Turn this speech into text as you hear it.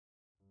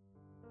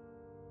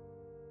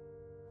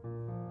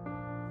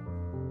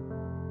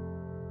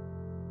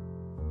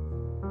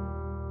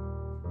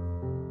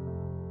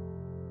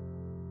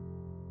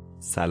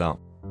سلام.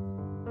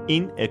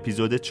 این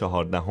اپیزود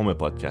 14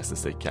 پادکست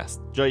سکه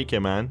است، جایی که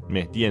من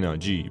مهدی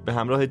ناجی به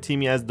همراه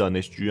تیمی از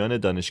دانشجویان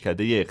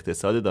دانشکده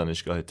اقتصاد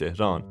دانشگاه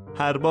تهران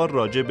هر بار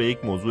راجع به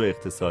یک موضوع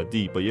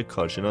اقتصادی با یک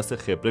کارشناس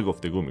خبره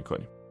گفتگو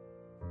می‌کنیم.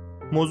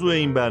 موضوع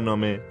این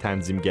برنامه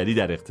تنظیمگری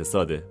در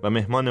اقتصاده و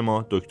مهمان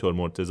ما دکتر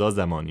مرتضی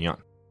زمانیان.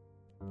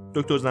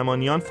 دکتر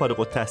زمانیان فارغ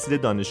التحصیل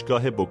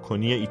دانشگاه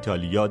بوکونی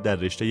ایتالیا در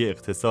رشته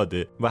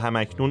اقتصاده و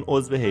همکنون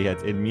عضو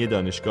هیئت علمی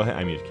دانشگاه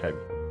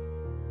امیرکبیر.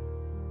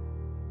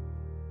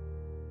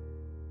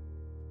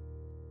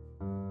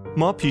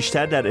 ما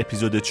پیشتر در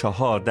اپیزود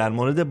 4 در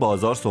مورد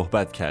بازار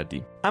صحبت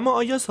کردیم، اما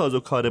آیا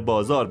سازوکار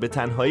بازار به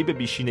تنهایی به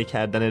بیشینه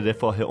کردن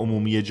رفاه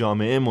عمومی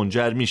جامعه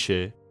منجر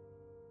میشه؟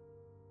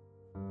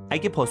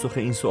 اگه پاسخ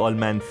این سوال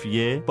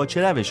منفیه، با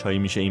چه روش‌هایی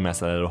میشه این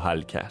مسئله رو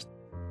حل کرد؟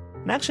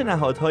 نقش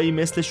نهادهایی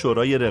مثل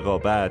شورای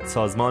رقابت،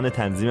 سازمان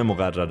تنظیم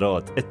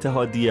مقررات،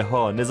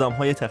 اتحادیه‌ها،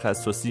 نظام‌های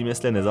تخصصی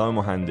مثل نظام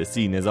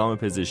مهندسی، نظام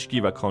پزشکی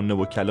و کانون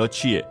وکلا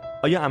چیه؟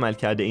 آیا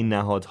عملکرد این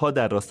نهادها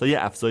در راستای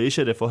افزایش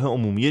رفاه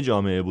عمومی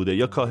جامعه بوده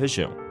یا کاهش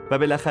اون؟ و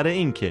بالاخره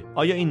این که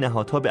آیا این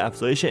نهادها به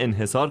افزایش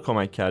انحصار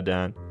کمک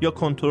کردن یا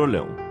کنترل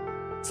اون؟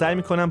 سعی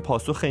می‌کنم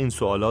پاسخ این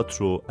سوالات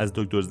رو از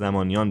دکتر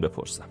زمانیان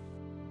بپرسم.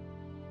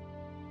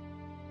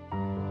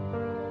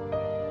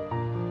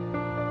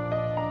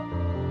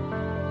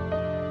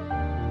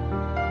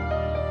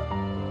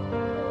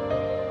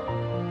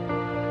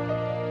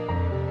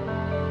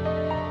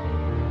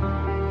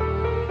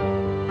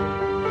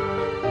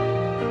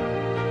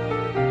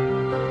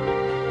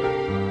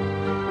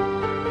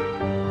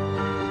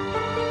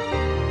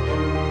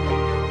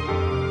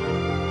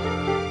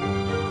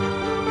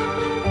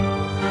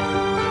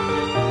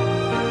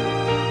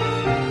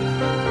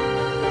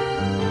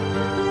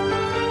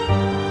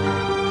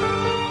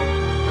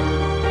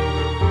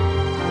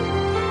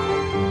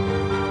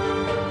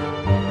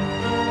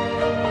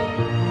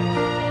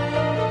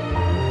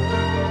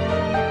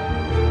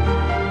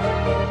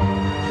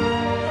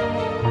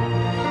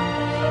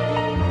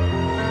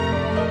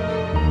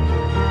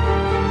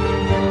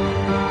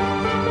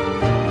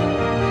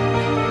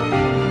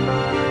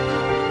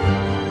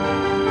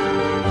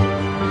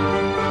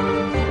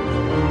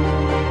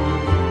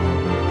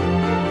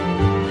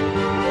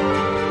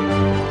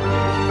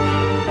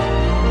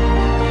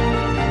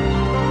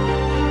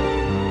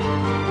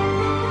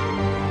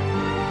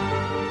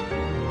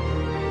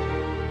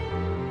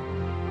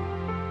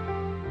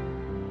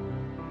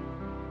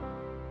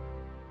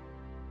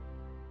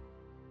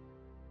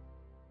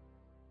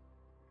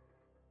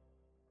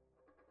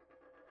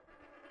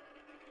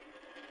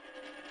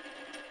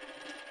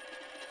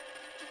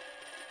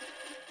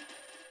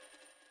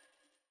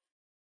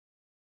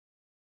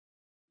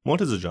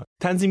 مرتضی جان،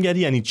 تنظیمگری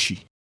یعنی چی؟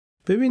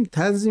 ببین،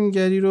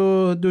 تنظیمگری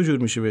رو دو جور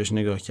میشه بهش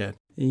نگاه کرد.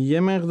 یه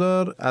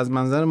مقدار از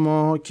منظر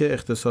ما که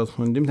اقتصاد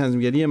خوندیم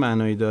تنظیمگری یه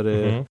معنایی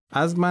داره.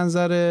 از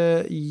منظر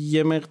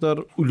یه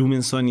مقدار علوم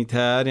انسانی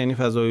تر، یعنی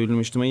فضای علوم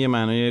اجتماعی، یه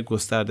معنای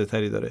گسترده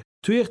تری داره.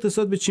 توی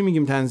اقتصاد به چی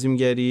میگیم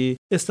تنظیمگری؟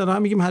 اصطلاحاً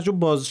میگیم هر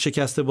جا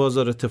شکست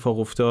بازار اتفاق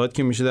افتاد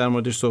که میشه در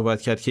موردش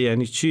صحبت کرد که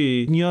یعنی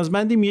چی؟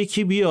 نیازمندیم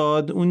یکی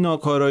بیاد اون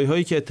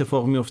ناکارایی‌هایی که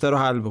اتفاق میفته رو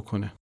حل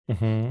بکنه.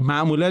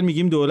 معمولا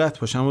میگیم دولت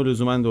باشه، اما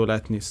لزوما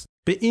دولت نیست.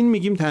 به این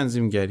میگیم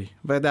تنظیمگری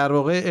و در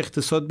واقع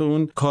اقتصاد به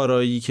اون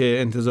کارایی که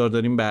انتظار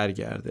داریم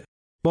برگرده.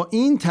 با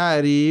این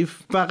تعریف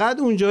فقط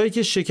اون جایی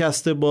که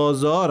شکست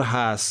بازار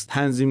هست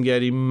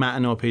تنظیمگری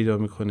معنا پیدا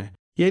میکنه.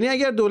 یعنی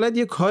اگر دولت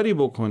یه کاری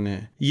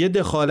بکنه، یه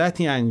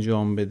دخالتی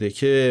انجام بده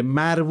که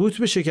مربوط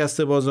به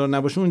شکست بازار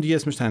نباشه، اون دیگه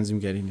اسمش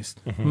تنظیمگری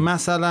نیست.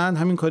 مثلا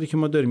همین کاری که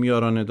ما داریم،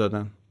 یارانه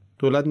دادن.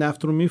 دولت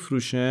نفت رو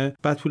میفروشه،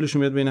 بعد پولش رو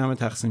میاد بین همه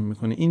تقسیم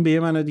میکنه. این به یه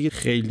معنی دیگه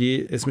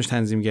خیلی اسمش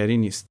تنظیمگری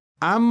نیست.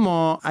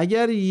 اما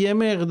اگر یه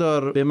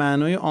مقدار به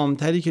معنای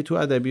عامتری که تو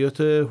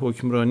ادبیات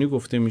حکمرانی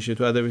گفته میشه،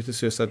 تو ادبیات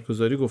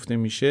سیاستگذاری گفته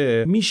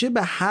میشه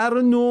به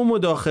هر نوع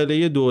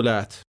مداخله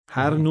دولت،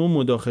 هر نوع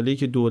مداخله‌ای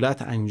که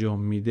دولت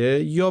انجام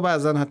میده یا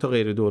بعضا حتی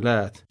غیر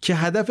دولت که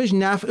هدفش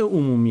نفع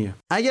عمومیه،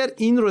 اگر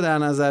این رو در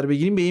نظر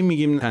بگیریم به این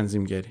میگیم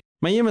تنظیمگری.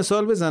 من یه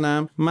مثال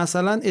بزنم.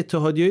 مثلا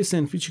اتحادیه‌های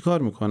صنفی چی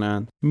کار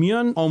میکنن؟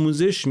 میان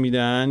آموزش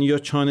میدن یا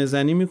چانه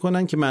زنی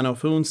میکنن که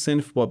منافع اون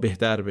صنف با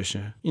بهتر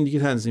بشه. این دیگه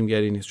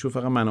تنظیمگری نیست، چون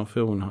فقط منافع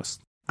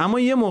اونهاست. اما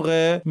یه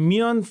موقع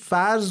میان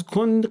فرض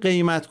کن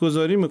قیمت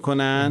گذاری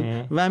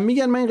میکنن و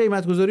میگن من این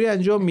قیمت گذاری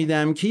انجام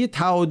میدم که یه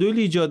تعادل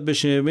ایجاد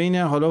بشه بین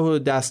حالا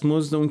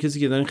دستمزد اون کسی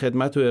که داره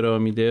خدمت رو ارائه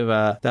میده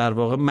و در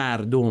واقع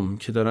مردم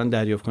که دارن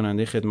دریافت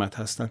کننده خدمت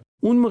هستن.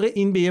 اون موقع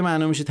این به یه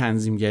معنا میشه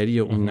تنظیمگری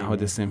اون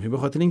نهاد صنفی، به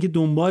خاطر اینکه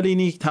دنبال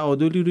اینه یک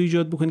تعادلی رو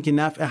ایجاد بکنه که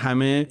نفع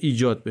همه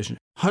ایجاد بشه.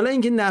 حالا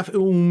اینکه نفع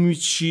عمومی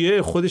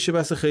چیه خودش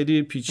بس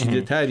خیلی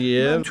پیچیده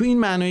تریه. تو این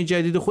معنای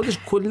جدید خودش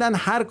کلا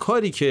هر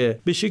کاری که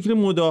به شکل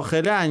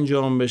مداخله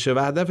انجام بشه و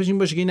هدفش این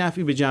باشه که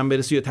نفعی به جمع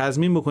برسه یا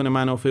تضمین بکنه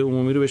منافع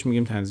عمومی رو، بهش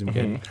میگیم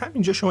تنظیمگری.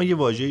 همینجا شما یه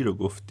واژه‌ای رو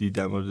گفتید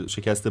در مورد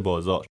شکست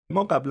بازار.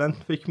 ما قبلا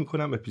فکر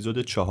می‌کنم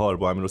اپیزود 4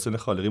 با امیرحسین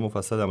خالقی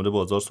مفصل در مورد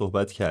بازار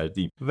صحبت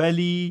کردیم،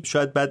 ولی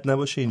شاید بد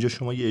نباشه اینجا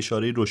شما یه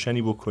اشاره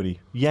روشنی بکنی.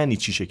 یعنی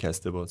چی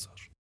شکست بازار؟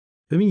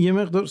 ببین یه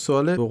مقدار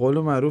سوال به قول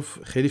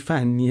معروف خیلی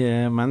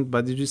فنیه، من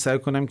باید یه جوری سعی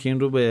کنم که این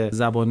رو به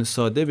زبان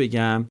ساده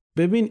بگم.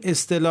 ببین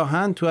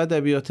اصطلاحاً تو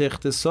ادبیات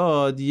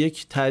اقتصاد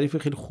یک تعریف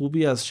خیلی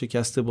خوبی از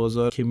شکست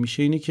بازار که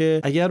میشه اینه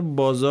که اگر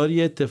بازار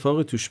یه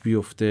اتفاقی توش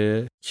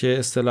بیفته که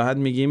اصطلاحاً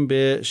میگیم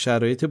به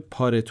شرایط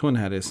پارتو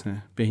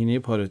نرسه، بهینه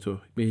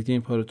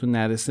پارتو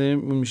نرسه،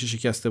 اون میشه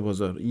شکست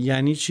بازار.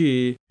 یعنی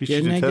چی؟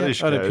 یعنی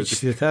اگر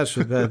پیچیده‌تر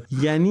شد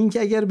یعنی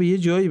اینکه اگر به یه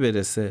جایی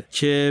برسه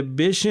که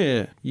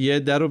بشه یه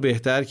در رو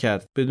بهتر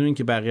کرد بدون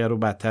اینکه بقیه رو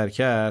بدتر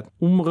کرد،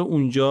 اون موقع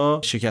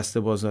اونجا شکست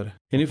بازاره.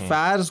 یعنی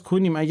فرض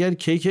کنیم اگر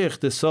کیک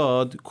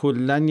اقتصاد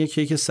کلا یک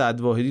کیک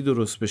 100 واحدی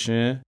درست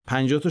بشه،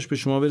 50 تاش به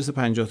شما برسه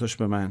 50 تاش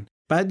به من،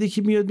 بعد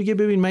یکی میاد میگه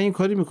ببین من این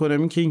کاری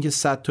میکنم این که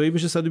 100 تایی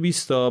بشه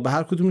 120 تا، به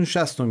هر کدومون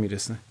 60 تا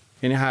میرسه،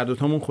 یعنی هر دو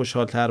تامون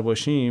خوشحال‌تر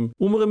باشیم.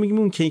 اون موقع میگیم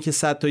اون کیک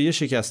 100 تایی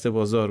شکست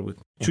بازار بود،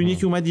 چون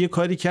یکی اومد یه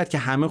کاری کرد که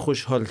همه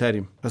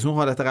خوشحال‌تریم. پس اون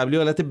حالت قبلی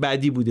حالت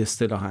بدی بود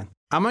اصطلاحاً.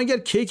 اما اگر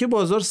کیک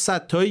بازار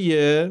 100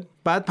 تاییه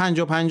بعد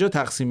 50 50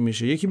 تقسیم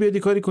میشه، یکی بیاد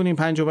کاری کنیم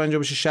 50 50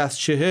 بشه 60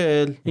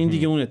 40، این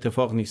دیگه اون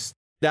اتفاق نیست.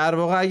 در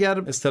واقع اگر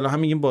اصطلاحا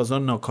میگیم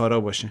بازار ناکارا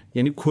باشه،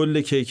 یعنی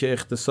کل کیک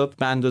اقتصاد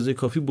به اندازه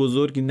کافی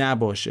بزرگ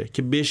نباشه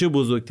که بشه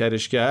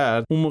بزرگترش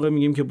کرد، اون موقع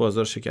میگیم که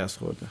بازار شکست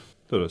خورده.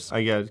 درست.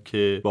 اگر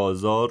که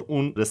بازار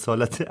اون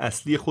رسالت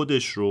اصلی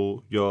خودش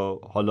رو، یا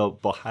حالا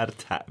با هر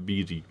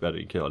تعبیری برای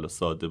اینکه حالا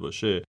ساده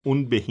باشه،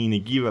 اون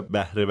بهینگی و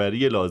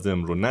بهره‌وری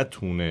لازم رو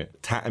نتونه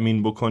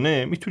تأمین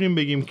بکنه، میتونیم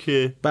بگیم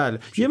که بله.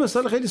 یه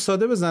مثال خیلی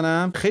ساده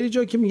بزنم، خیلی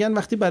جا که میگن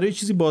وقتی برای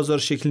چیزی بازار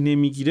شکل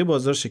نمیگیره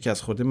بازار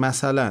شکست خورده.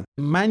 مثلا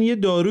من یه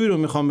دارویی رو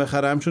میخوام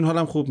بخرم چون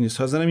حالم خوب نیست،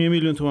 حاضرم 1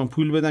 میلیون تومان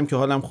پول بدم که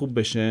حالم خوب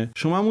بشه.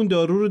 شما هم اون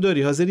دارو رو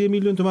داری، حاضر 1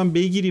 میلیون تومان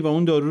بگیری و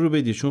اون دارو رو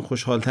بدی چون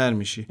خوشحال‌تر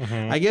میشی.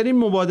 اگر این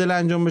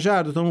مبادله انجام بشه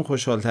هر دو تامون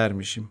خوشحال‌تر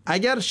میشیم.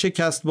 اگر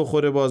شکست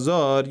بخوره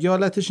بازار، یا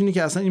حالتش اینه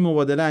که اصلا این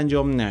مبادله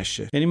انجام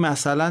نشه. یعنی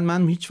مثلا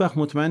من هیچ وقت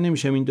مطمئن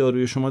نمیشم این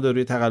داروی شما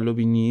داروی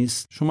تقلبی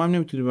نیست، شما هم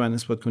نمیتونی به من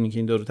اثبات کنی که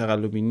این دارو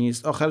تقلبی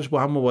نیست، آخرش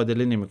با هم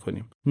مبادله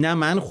نمیکنیم، نه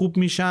من خوب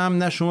میشم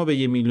نه شما به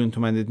 1 میلیون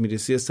تومانت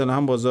میرسی،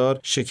 اصطلاحاً بازار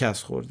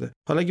شکست خورده.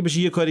 حالا اگه بشه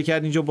یه کاری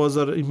کرد اینجا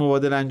بازار این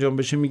مبادله انجام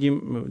بشه،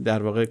 میگیم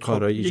در واقع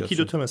کارایی ایجاد شد. یکی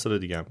دو تا مثال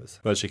دیگه هم بزن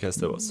برای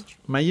شکست بازار.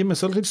 من یه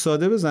مثال خیلی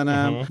ساده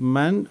بزنم.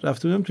 من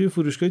رفته بودم توی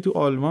فروشگاهی تو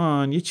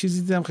آلمان، یه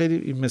چیزی دیدم خیلی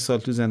این مثال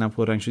تو ذهنم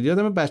پررنگ شد.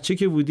 یادم بچه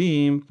که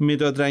بودیم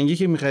مداد رنگی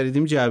که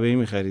می‌خریدیم جعبه‌ای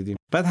می‌خریدیم،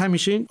 بعد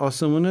همیشه این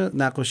آسمون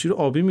نقاشی رو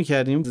آبی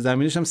می‌کردیم،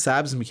 زمینش هم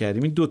سبز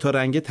می‌کردیم، این 2 تا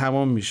رنگ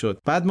تمام می‌شد.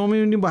 بعد ما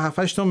می‌بینیم با 7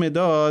 8 تا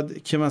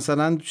مداد که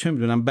مثلا چه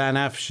می‌دونم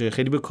بنفشه،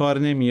 خیلی به کار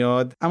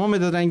نمیاد، اما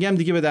مداد رنگی هم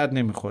دیگه به درد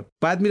نمی‌خورد.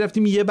 بعد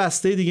می‌رفتیم یه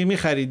بسته دیگه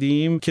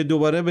می‌خریدیم که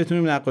دوباره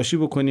بتونیم نقاشی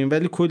بکنیم،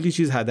 ولی کلی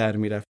چیز هدر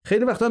می‌رفت.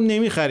 خیلی وقتا هم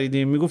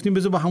نمی‌خریدیم، می‌گفتیم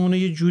بذار با همون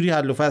یه جوری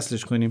حل و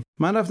فصلش کنیم.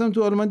 من رفتم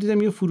تو آلمان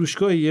دیدم یه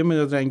فروشگاهی یه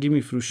مداد رنگی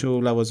می‌فروشه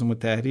و لوازم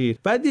التحریر،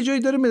 بعد یه جایی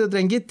داره مداد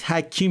رنگی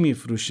تکی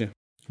می‌فروشه.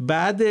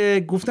 بعد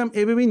گفتم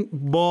ببین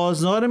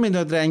بازار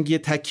مداد رنگی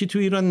تکی تو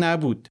ایران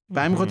نبود،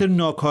 به همین خاطر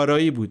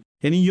ناکارایی بود.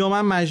 یعنی یا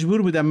من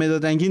مجبور بودم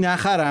مداد رنگی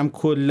نخرم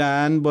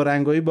کلاً با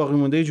رنگای باقی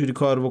مونده یه جوری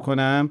کار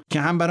بکنم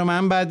که هم برای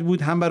من بد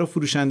بود هم برای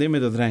فروشنده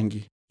مداد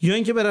رنگی، یا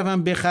اینکه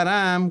بروم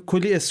بخرم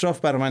کلی اسراف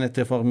برای من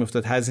اتفاق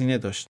میافتاد، هزینه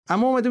داشت.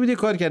 اما اومده بود یه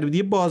کار کرده بود،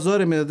 یه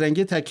بازار مداد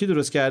رنگی تکی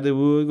درست کرده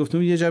بود،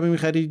 گفتم یه جعبه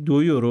می‌خری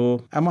 2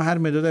 یورو، اما هر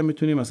مداد هم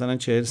می‌تونی مثلا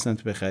 40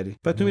 سنت بخری.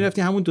 بعد تو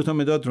می‌رفتی همون 2 تا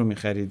مداد رو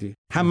می‌خریدی.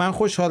 هم من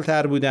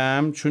خوشحال‌تر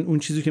بودم چون اون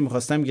چیزی که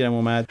می‌خواستم گیرم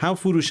اومد، هم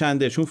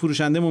فروشنده چون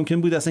فروشنده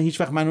ممکن بود اصلا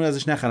هیچ وقت منو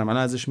ازش نخرم،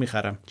 الان ازش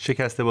می‌خرم.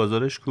 شکست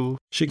بازارش کو؟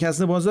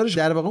 شکست بازارش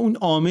در واقع اون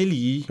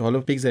عاملی، حالا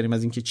بگذاریم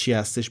از اینکه چی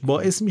هستش،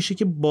 باعث میشه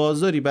که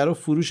بازاری برای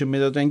فروش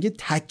مداد رنگی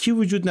تکی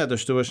وجود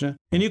نداشته باشه.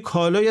 یعنی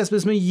کالایی هست به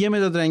اسم یه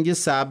مداد رنگی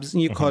سبز،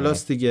 این یه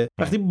کالاست دیگه.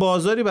 وقتی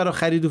بازاری برای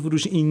خرید و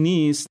فروش این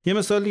نیست. یه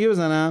مثال دیگه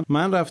بزنم،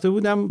 من رفته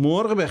بودم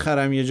مرغ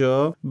بخرم یه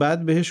جا،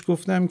 بعد بهش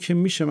گفتم که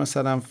میشه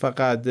مثلا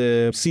فقط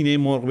سینه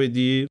مرغ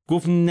بدی،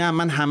 گفت نه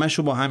من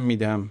همشو با هم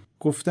میدم.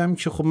 گفتم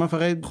که خب من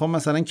فقط میخوام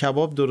مثلا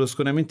کباب درست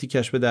کنم این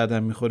تیکش به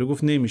دردم میخوره،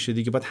 گفت نمیشه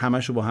دیگه باید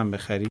همشو با هم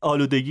بخری.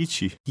 آلودگی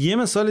چی؟ یه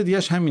مثال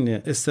دیگه‌اش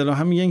همینه،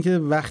 اصطلاحا میگن که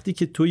وقتی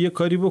که تو یه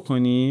کاری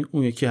بکنی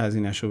اون یکی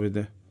هزینه‌شو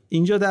بده.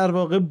 اینجا در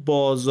واقع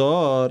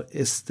بازار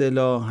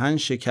اصطلاحاً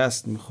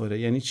شکست میخوره.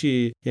 یعنی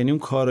چی؟ یعنی اون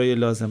کارای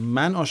لازم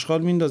من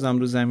آشغال میندازم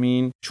رو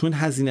زمین، چون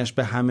هزینه‌اش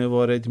به همه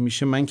وارد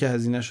میشه، من که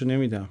هزینه‌شو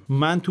نمیدم.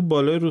 من تو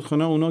بالای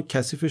رودخونه اونا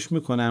کثیفش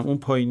میکنم، اون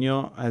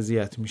پایینیا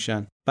اذیت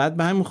میشن. بعد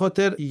به همین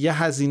خاطر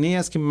یه هزینه‌ای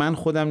است که من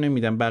خودم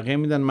نمیدم، بقیه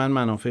میدن، من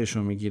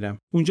منافعشو میگیرم.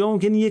 اونجا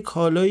ممکنه یه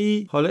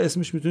کالایی، حالا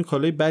اسمش میتونه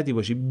کالای بدی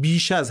باشه،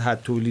 بیش از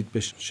حد تولید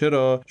بشه.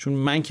 چرا؟ چون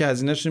من که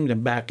هزینه‌اش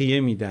نمیدم، بقیه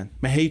میدن.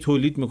 من هی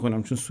تولید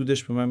میکنم چون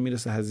سودش به من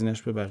میرسه،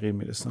 هزینه‌اش به بقیه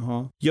میرسه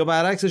ها. یا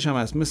برعکسش هم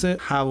هست، مثل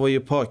هوای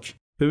پاک.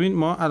 ببین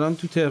ما الان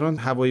تو تهران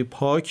هوای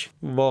پاک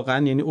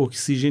واقعا یعنی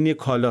اکسیژن یه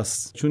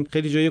کالاست، چون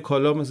خیلی جای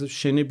کالا مثلا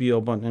شن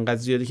بیابان انقدر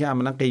زیاده که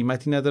عملا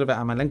قیمتی نداره و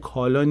عملا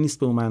کالا نیست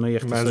به اون معنای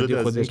اقتصادی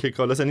خودش که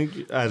کالا یعنی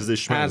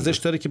ارزش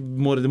داره که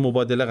مورد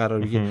مبادله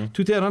قرار بگیره.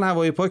 تو تهران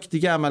هوای پاک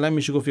دیگه عملا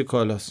میشه گفت یه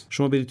کالاست.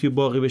 شما برید توی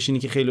باغی بشینی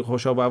که خیلی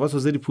خوش آب و هواست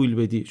حاضری پول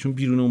بدی، چون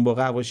بیرون اون باغ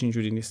هواش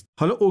اینجوری نیست.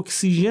 حالا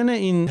اکسیژن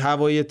این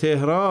هوای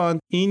تهران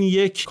این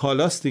یک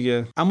کالاست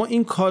دیگه، اما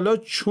این کالا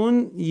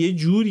چون یه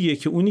جوریه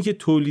که اونی که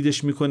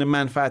تولیدش میکنه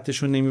منفعتش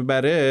رو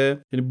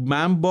نمیبره، یعنی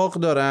من باغ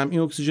دارم این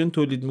اکسیژن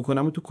تولید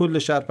میکنم و تو کل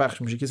شهر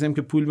پخش میشه، کسی هم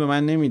که پول به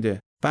من نمیده.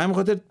 به همین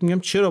خاطر میگم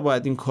چرا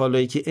باید این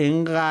کالایی که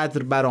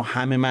اینقدر برای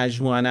همه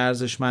مجموعاً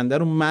ارزشمنده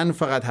رو من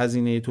فقط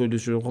هزینه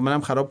تولیدش رو خب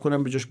منم خراب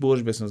کنم به جاش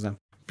برج بسازم.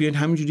 بیاین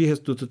همینجوری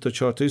 2 تا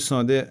 4 تای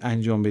ساده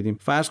انجام بدیم.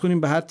 فرض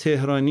کنیم به هر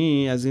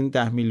تهرانی از این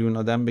 10 میلیون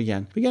آدم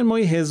بگن ما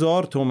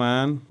 1000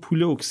 تومان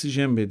پول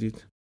اکسیژن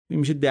بدید، این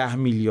میشه 10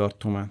 میلیارد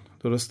تومان.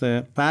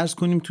 درسته؟ فرض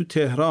کنیم تو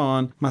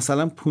تهران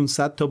مثلا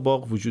 500 تا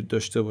باغ وجود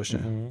داشته باشه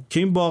که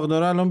این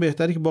باغدارا الان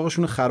بهتره که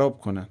باغشون رو خراب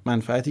کنن،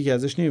 منفعتی که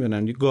ازش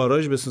نمیبرن، یه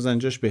گاراژ بسازن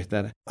جاش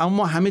بهتره. اما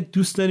ما همه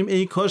دوست داریم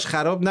ای کاش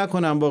خراب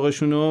نکنن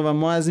باغشونو و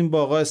ما از این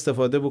باغا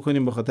استفاده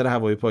بکنیم به خاطر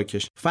هوای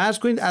پاکش. فرض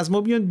کنید از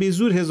ما بیان به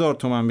زور 1000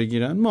 تومان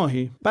بگیرن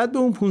ماهی، بعد به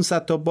اون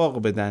 500 تا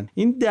باغ بدن.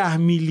 این 10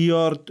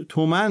 میلیارد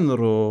تومان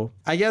رو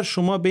اگر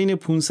شما بین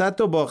 500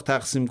 تا باغ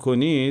تقسیم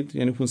کنید،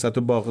 یعنی 500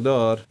 تا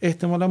باغدار،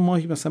 احتمالاً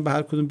ماهی مثلا به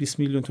هر کدوم 20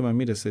 میلیون تومان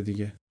میرسه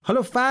دیگه.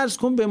 حالا فرض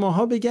کن به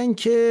ماها بگن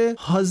که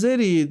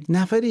حاضرید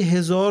نفری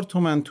 1000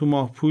 تومان تو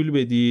ماه پول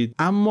بدید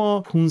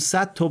اما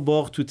 500 تا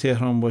باغ تو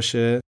تهران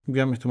باشه،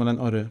 میگم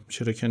احتمالاً آره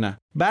چرا که نه.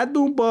 بعد به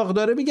اون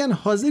باغداره میگن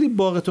حاضری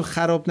باغتو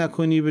خراب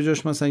نکنی به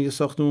جاش مثلا یه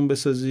ساختمون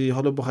بسازی،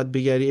 حالا باید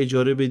بگری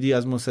اجاره بدی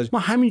از مستاجر، ما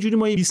همینجوری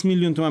ما 20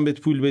 میلیون تومان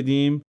بهت پول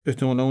بدیم،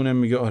 احتمالاً اونم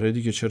میگه آره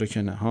دیگه چرا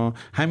که نه ها.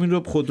 همین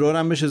رو خودرو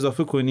هم بهش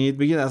اضافه کنید،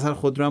 بگید از هر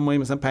خودرو هم ما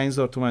مثلا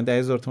 5000 تومان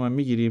 10000 تومان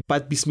میگیریم،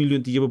 بعد 20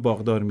 میلیون دیگه به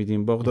باغدار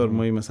میدیم، باغدار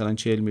ما مثلا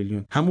 40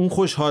 میلیون، هم اون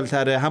خوشحال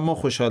تره هم ما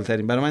خوشحال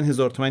تریم. برای من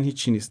 1000 تومان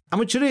هیچی نیست.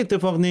 اما چرا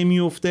اتفاق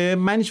نمیفته؟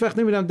 من هیچ وقت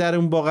نمیرم در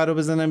اون باغ رو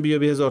بزنم بیا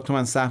به 1000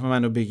 تومان سهم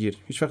منو بگیر،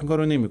 هیچ وقت این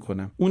کارو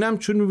نمیکنم. اونم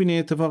چون میبینه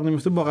اتفاق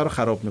نمیفته باغ رو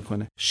خراب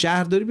میکنه.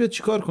 شهرداری بیاد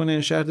چیکار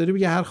کنه؟ شهرداری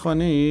بگه هر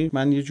خانه‌ای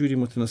من یه جوری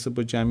متناسب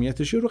با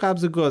جمعیتش رو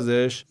قبض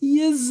گازش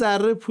یه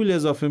ذره پول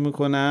اضافه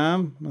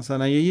میکنم،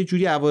 مثلا یه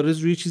جوری عوارض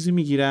روی چیزی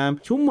میگیرم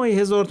که اون ماهی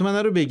 1000 تومان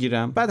رو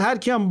بگیرم، بعد هر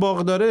کی هم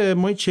باغ داره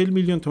ماهی 40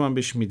 میلیون تومان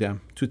بهش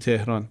میدم. تو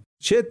تهران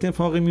چه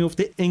اتفاقی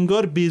میفته؟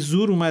 انگار به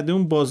زور اومده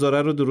اون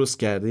بازاره رو درست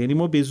کرده، یعنی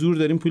ما به زور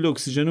داریم پول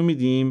اکسیژن رو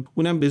میدیم،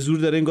 اونم به زور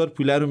داره انگار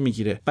پول رو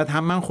میگیره، بعد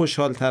هم من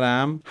خوشحال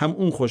ترم هم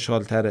اون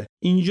خوشحال تره.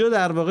 اینجا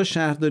در واقع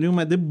شهرداری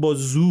اومده با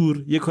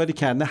زور یه کاری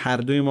کرده هر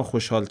دوی ما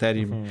خوشحال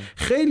تریم.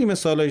 خیلی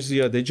مثالاش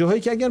زیاده،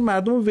 جاهایی که اگر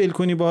مردم رو ول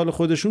کنی به حال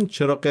خودشون،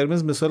 چراغ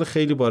قرمز مثال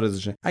خیلی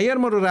بارزشه. اگر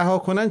ما رو رها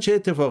کنن چه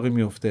اتفاقی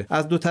میفته؟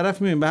 از دو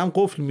طرف میایم به هم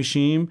قفل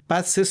میشیم،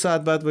 بعد 3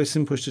 ساعت بعد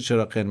وایسیم پشت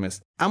چراغ قرمز.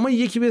 اما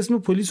یکی به اسم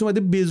پلیس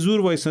اومده به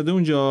زور وایساده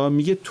اونجا،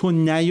 میگه تو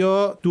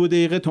نیا 2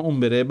 دقیقه تا اون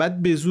بره،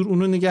 بعد به زور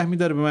اونو نگه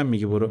میداره به من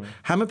میگه برو.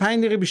 همه 5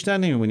 دقیقه بیشتر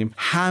نمیمونیم،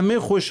 همه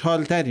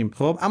خوشحال تریم.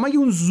 خب اما اگه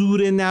اون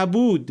زور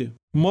نبود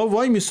ما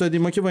وای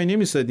میسادیم، ما که وای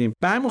نمیسادیم.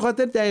 به همین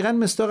خاطر دقیقاً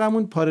مستاق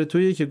همون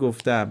پارتویی که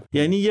گفتم،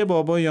 یعنی یه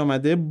بابایی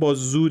اومده با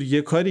زور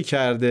یه کاری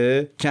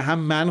کرده که هم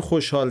من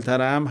خوشحال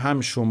ترم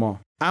هم شما.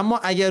 اما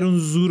اگر اون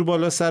زور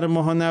بالا سر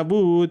ماها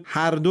نبود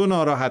هر دو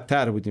ناراحت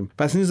تر بودیم.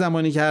 پس این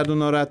زمانی که هر دو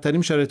ناراحت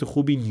تریم شرایط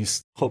خوبی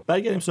نیست. خب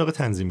برگردیم سراغ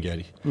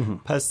تنظیمگری.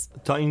 پس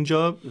تا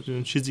اینجا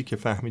چیزی که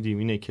فهمیدیم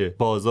اینه که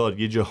بازار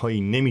یه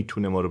جاهایی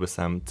نمیتونه ما رو به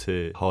سمت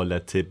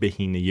حالت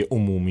بهینه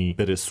عمومی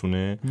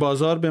برسونه.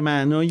 بازار به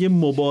معنای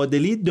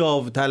مبادله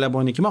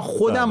داوطلبانه که من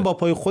خودم با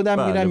پای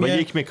خودم میرم و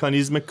یک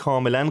مکانیزم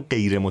کاملا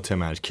غیر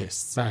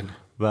متمرکز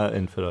و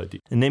انفرادی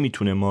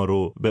نمیتونه ما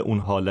رو به اون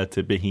حالت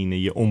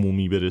بهینه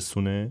عمومی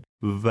برسونه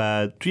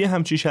و توی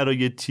همچین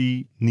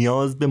شرایطی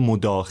نیاز به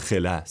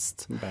مداخله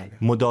است.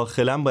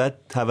 مداخله باید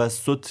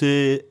توسط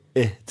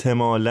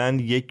احتمالاً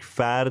یک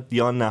فرد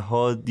یا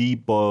نهادی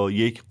با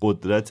یک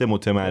قدرت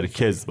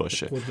متمرکز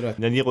باشه.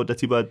 یعنی یه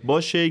قدرتی باید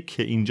باشه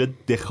که اینجا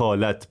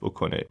دخالت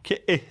بکنه که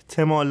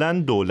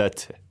احتمالاً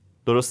دولته.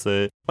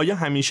 درسته؟ آیا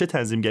همیشه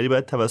تنظیمگری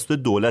باید توسط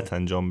دولت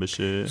انجام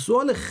بشه؟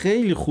 سوال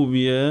خیلی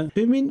خوبیه.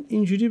 ببین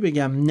اینجوری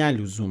بگم نه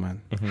لزوماً.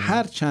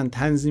 هرچند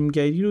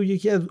تنظیمگری رو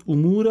یکی از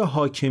امور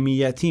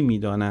حاکمیتی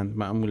میدانند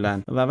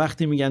معمولاً و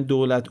وقتی میگن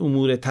دولت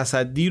امور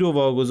تصدی رو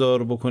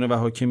واگذار بکنه و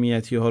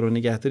حاکمیتی ها رو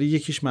نگهداری،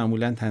 یکیش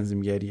معمولاً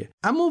تنظیمگریه.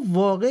 اما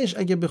واقعش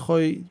اگه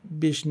بخوای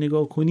بهش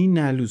نگاه کنی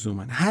نه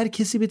لزوماً. هر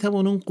کسی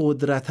بتونه اون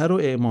قدرت رو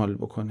اعمال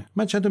بکنه.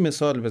 من چند تا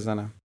مثال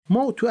بزنم.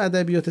 ما تو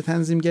ادبیات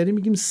تنظیمگری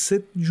میگیم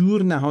 3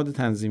 جور نهاد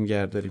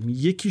تنظیمگر داریم.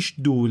 یکیش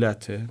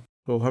دولته،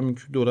 خب همین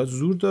که دولت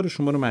زور داره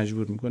شما رو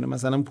مجبور میکنه،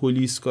 مثلا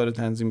پلیس کار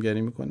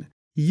تنظیمگری میکنه.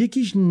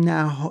 یکیش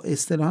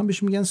اصطلاحاً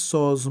بهش میگن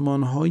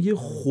سازمانهای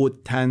خود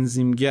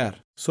تنظیمگر.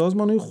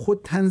 سازمانهای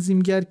خود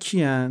تنظیمگر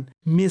کیان؟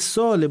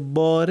 مثال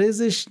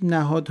بارزش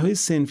نهادهای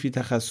صنفی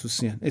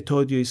تخصصی هن.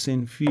 اتحادیه‌های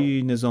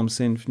صنفی، نظام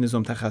صنف،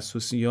 نظام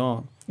تخصصی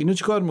ها. اینو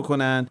چیکار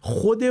میکنن؟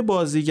 خود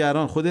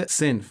بازیگران، خود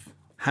صنف،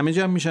 همه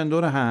جمع میشن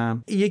دور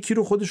هم، یکی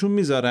رو خودشون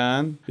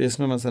میذارن به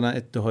اسم مثلا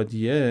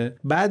اتحادیه،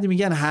 بعد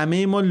میگن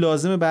همه ما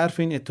لازمه به حرف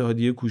این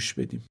اتحادیه گوش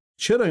بدیم.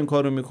 چرا این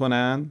کارو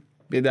میکنن؟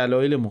 به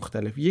دلایل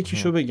مختلف.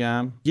 یکیشو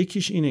بگم،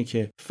 یکیش اینه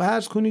که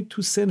فرض کنید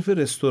تو صنف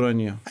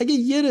رستورانیا اگه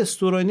یه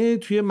رستورانی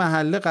توی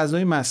محله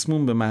غذای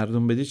مسموم به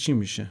مردم بده چی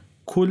میشه؟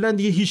 کلا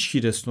دیگه هیچ کی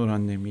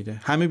رستوران نمیره،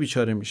 همه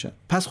بیچاره میشن.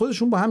 پس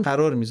خودشون با هم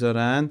قرار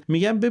میذارن،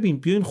 میگن ببین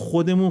بیاین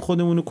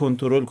خودمون رو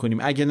کنترل کنیم،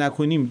 اگه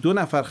نکنیم 2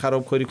 نفر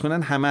خرابکاری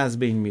کنن همه از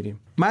بین میریم.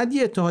 بعد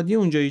یه اتحادیه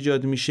اونجا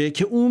ایجاد میشه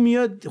که اون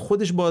میاد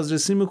خودش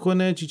بازرسی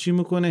میکنه، چی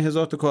میکنه،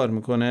 1000 تا کار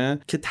میکنه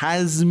که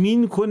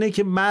تضمین کنه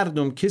که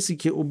مردم، کسی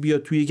که او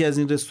بیاد توی یکی از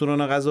این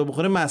رستورانا غذا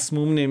بخوره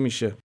مسموم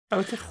نمیشه.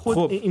 البته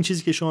خود این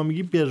چیزی که شما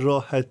میگی به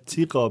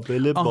راحتی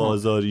قابل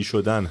بازاری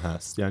شدن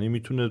هست، یعنی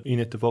میتونه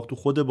این اتفاق تو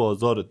خود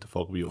بازار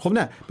اتفاق بیفته. خب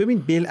نه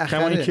ببین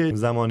بالاخره که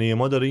زمانه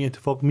ما داره این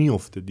اتفاق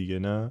میفته دیگه.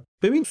 نه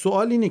ببین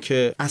سوال اینه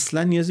که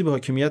اصلا نیازی به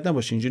حاکمیت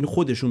نباشه، اینجوری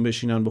خودشون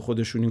بشینن به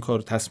خودشون این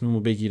کار تصمیمو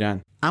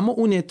بگیرن، اما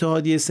اون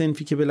اتحادیه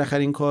صنفی که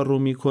بالاخره این کار رو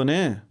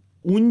میکنه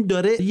اون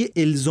داره یه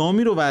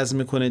الزامی رو وضع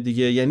میکنه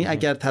دیگه، یعنی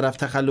اگر طرف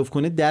تخلف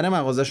کنه در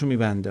مغازه‌شو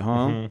میبنده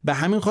ها. به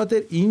همین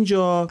خاطر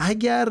اینجا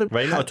اگر و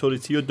این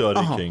اتوریتی رو داره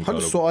که این کارو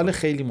سوال بکنه.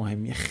 خیلی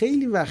مهمیه.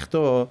 خیلی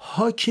وقتا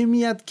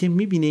حاکمیت که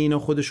میبینه اینا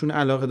خودشون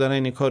علاقه دارن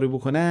این کارو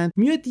بکنن،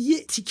 میاد یه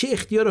تیکه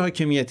اختیار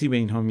حاکمیتی به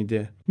اینها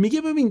میده،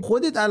 میگه ببین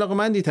خودت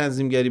علاقه‌مندی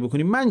تنظیمگری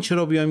بکنی، من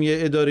چرا بیام یه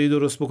اداره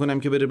درست بکنم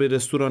که بره به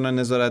رستورانا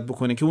نظارت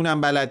بکنه که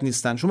اونم بلد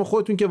نیستن، شما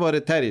خودتون که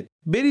واردترید،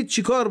 برید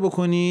چیکار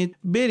بکنید،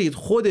 برید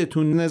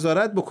خودتون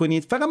نظارت بکنید،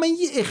 فقط من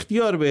یه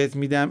اختیار بهت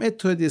میدم.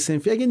 اتحادیه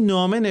صنفی اگه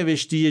نامه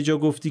نوشتی یه جا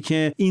گفتی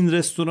که این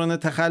رستوران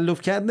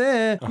تخلف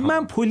کرده،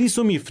 من پلیس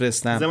رو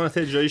میفرستم، ضمانت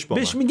اجراییش با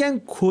بهش میگن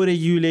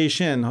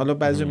کورگولیشن، حالا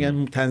بعضی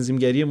میگن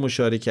تنظیمگری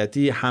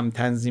مشارکتی، هم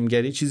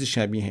تنظیمگری، چیزی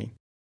شبیه این.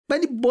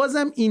 ولی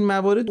بازم این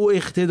موارد و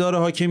اقتدار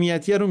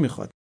حاکمیتی رو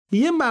میخواد.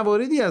 یه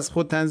مواردی از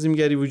خود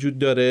تنظیمگری وجود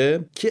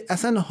داره که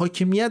اصلا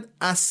حاکمیت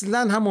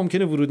اصلا هم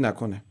ممکنه ورود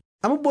نکنه،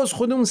 اما باز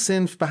خودمون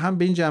صنف به هم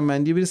به این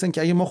جمع‌بندی برسن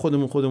که اگه ما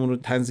خودمون رو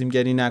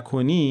تنظیمگری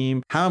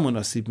نکنیم همه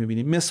مناسب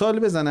می‌بینیم. مثال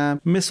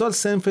بزنم، مثال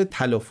صنف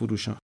طلا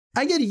فروشان.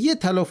 اگر یه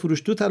طلا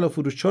فروش، 2 طلا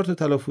فروش، 4 تا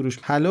طلا فروش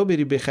طلا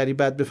بری بخری،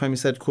 بعد بفهمی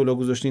سر کلا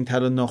گذاشتین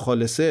طلا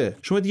ناخالصه،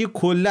 شما دیگه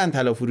کلا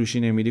طلا فروشی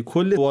نمیری،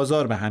 کل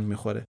بازار به هم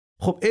می‌خوره.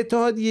 خب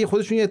اتحادیه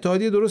خودشون یه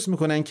اتحادیه درست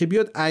میکنن که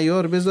بیاد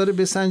عیار بذاره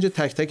بسنجه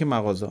تک تک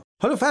مغازه.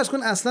 حالا فرض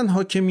کن اصلا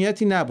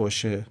حاکمیتی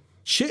نباشه،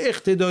 چه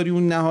اقتداری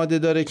اون نهاده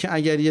داره که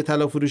اگر یه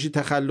طلا فروشی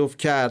تخلف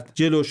کرد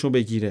جلوشو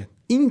بگیره؟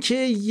 این که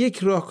یک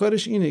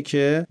راهکارش اینه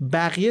که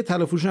بقیه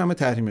طلا فروشا همه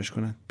تحریمش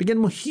کنن، بگن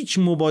ما هیچ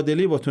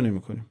مبادله با تو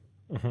نمیکنیم.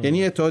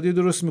 یعنی اتحادیه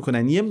درست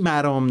میکنن، یه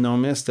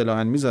مرامنامه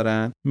اصطلاحاً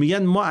میذارن،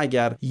 میگن ما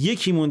اگر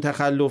یکیمون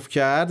تخلف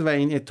کرد و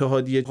این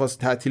اتحادیه خواست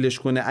تعطیلش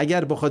کنه،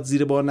 اگر بخواد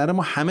زیر بار نره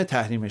ما همه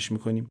تحریمش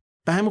میکنیم.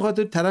 به همین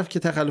خاطر طرف که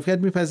تخلف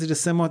کرد میپذیره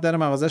 3 ماه در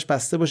مغازش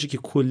بسته باشه که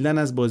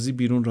کلا از بازی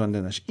بیرون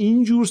رانده نشه.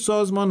 این جور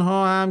سازمان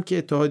ها هم که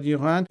اتحادیه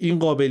ها این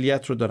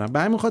قابلیت رو دارن. به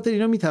همین خاطر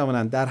اینا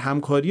میتونن در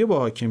همکاری با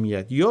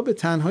حاکمیت یا به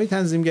تنهایی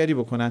تنظیمگری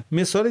بکنن.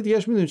 مثال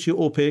دیگه‌اش میدونید چیه؟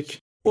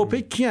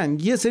 اوپک کیان؟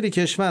 یه سری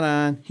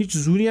کشورن، هیچ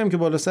زوری هم که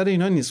بالا سر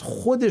اینا نیست،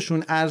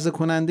 خودشون عرضه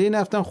کننده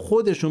نفتن،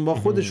 خودشون با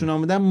خودشون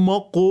آمدن ما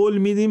قول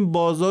میدیم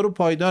بازار رو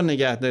پایدار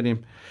نگه داریم،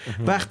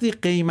 وقتی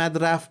قیمت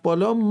رفت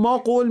بالا ما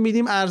قول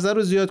میدیم عرضه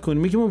رو زیاد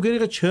کنیم. میگه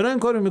ممکنه چرا این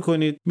کارو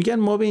میکنید؟ میگن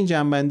ما به این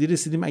جنبندی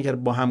رسیدیم اگر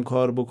با هم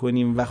کار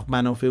بکنیم و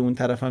منافع اون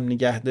طرف هم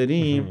نگه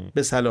داریم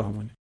به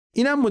صلاحمونه.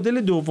 اینم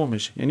مدل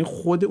دومشه، یعنی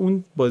خود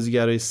اون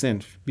بازیگرای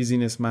صنف،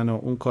 بیزینسمن ها،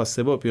 اون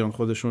کاسبا بیان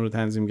خودشون رو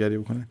تنظیمگری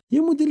بکنن.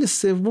 یه مدل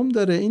سوم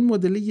داره، این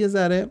مدل یه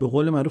ذره به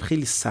قول معروف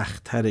خیلی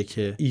سخت تره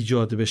که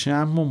ایجاد بشه،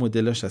 اما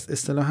مدلش هست.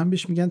 اصطلاحاً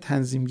بهش میگن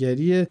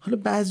تنظیمگری، حالا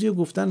بعضیا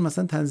گفتن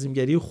مثلا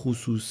تنظیمگری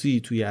خصوصی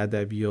توی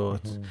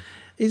ادبیات.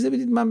 اجازه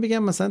بدید من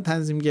بگم مثلا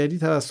تنظیمگری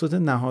توسط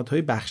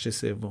نهادهای بخش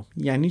سوم.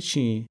 یعنی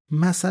چی؟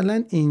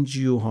 مثلا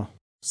NGO ها،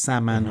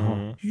 سمن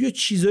ها یا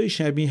چیزای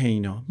شبیه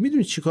اینا.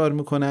 میدونید چی کار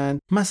میکنن؟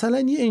 مثلا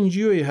یه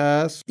NGO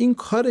هست، این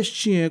کارش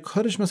چیه؟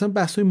 کارش مثلا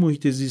بحثای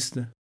محیط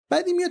زیسته،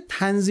 بعد این میاد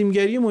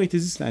تنظیمگری محیط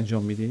زیست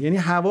انجام میده، یعنی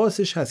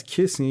حواسش هست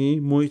کسی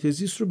محیط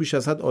زیست رو بیش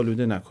از حد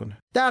آلوده نکنه.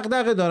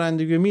 دغدغه دارن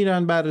دیگه،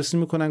 میرن بررسی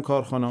میکنن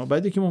کارخانه‌ها،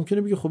 بعدی که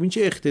ممکنه بگه خب این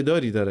چه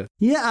اقتداری داره.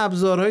 یه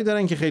ابزارهایی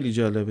دارن که خیلی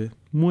جالبه،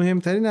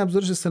 مهمترین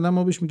ابزارش اصطلاحاً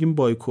ما بهش میگیم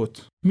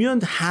بایکوت.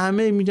 میان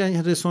همه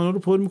میرن رسانه‌ها رو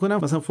پر میکنن،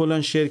 مثلا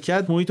فلان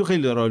شرکت محیط رو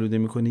خیلی داره آلوده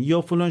میکنه،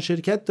 یا فلان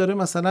شرکت داره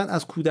مثلا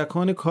از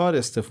کودکان کار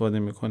استفاده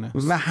میکنه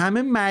و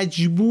همه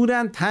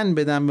مجبورن تن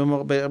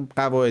بدن به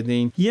قواعد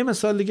این. یه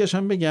مثال دیگه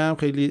هم بگم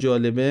خیلی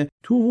جالبه،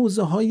 تو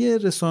حوزه‌های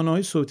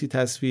رسانه‌های صوتی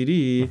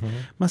تصویری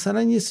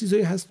مثلا یه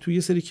چیزایی هست توی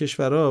یه سری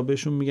کشورها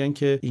بهشون میگن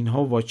که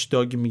اینها واچ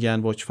داگ میگن،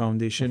 واچ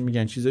فاوندیشن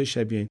میگن، چیزای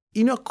شبیه این.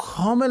 اینا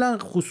کاملا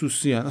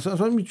خصوصی ان،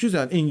 اصلا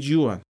چیزن NGO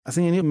ان،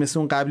 اصلا یعنی مثل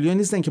اون قبلی‌ها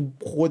نیستن که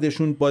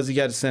خودشون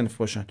بازیگر صنف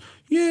باشن.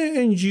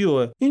 یه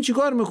NGO این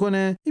چیکار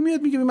میکنه؟ این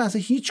میاد میگه من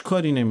اصلا هیچ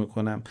کاری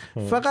نمیکنم،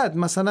 فقط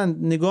مثلا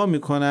نگاه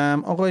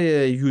میکنم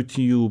آقای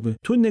یوتیوب،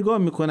 تو نگاه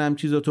میکنم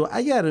چیزاتو،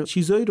 اگر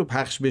چیزایی رو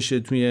پخش بشه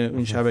توی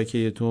اون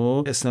شبکه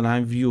تو،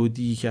 اصطلاحاً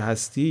VOD که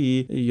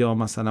هستی یا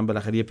مثلا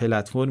بالاخره یه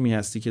پلتفرمی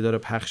هستی که داره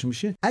پخش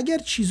میشه، اگر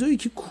چیزایی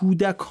که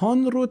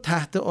کودکان رو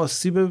تحت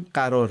آسیب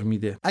قرار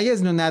میده، اگر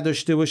از اینو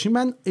نداشته باشی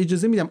من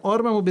اجازه میدم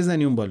آرممو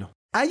بزنی اون بالا.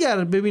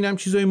 اگر ببینم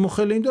چیزای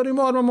مخل این داریم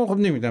آرممو خب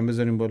نمیدم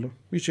بزنیم بالا،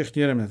 هیچ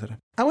اختیارم ندارم.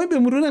 اما این به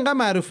مرور انقدر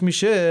معروف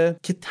میشه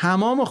که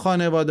تمام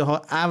خانواده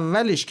ها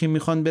اولش که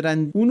میخوان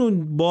برن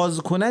اونو باز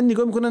کنن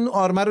نگاه میکنن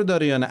آرمه رو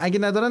داره یا نه، اگه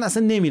ندارن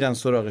اصلا نمیرن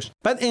سراغش.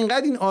 بعد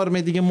انقدر این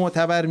آرمه دیگه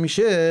معتبر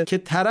میشه که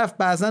طرف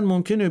بعضن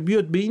ممکنه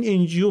بیاد به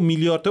این NGO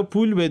میلیاردتا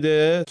پول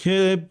بده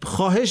که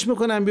خواهش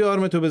میکنن بیا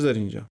آرمتو بذار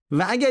اینجا،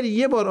 و اگر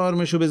یه بار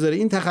آرمشو بذاره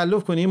این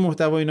تخلف کنه، این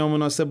محتوای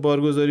نامناسب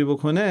بارگذاری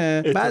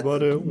بکنه، بعد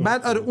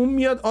آره اون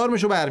میاد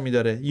آرمشو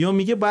برمیداره یا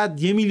میگه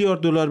بعد $1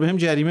 میلیارد بهم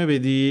جریمه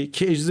بدی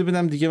که اجازه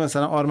بدم دیگه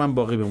مثلا آرمم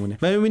باقی بمونه،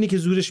 و میبینی که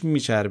زورش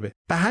میچربه.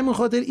 به همین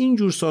خاطر این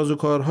جور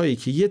سازوکارهایی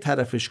که یه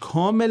طرفش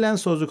کاملا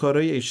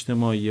سازوکارهای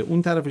اجتماعیه،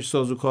 اون طرفش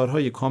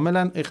سازوکارهای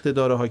کاملا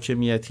اقتدار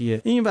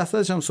حاکمیتیه، این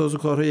وسطش هم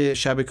سازوکارهای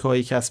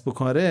شبکه‌های کسب و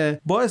کاره،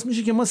 باعث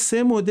میشه که ما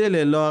 3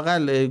 مدل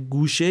لااقل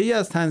گوشه‌ای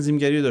از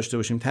تنظیمگری داشته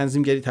باشیم: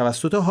 تنظیمگری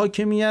توسط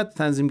حاکمیت،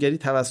 تنظیمگری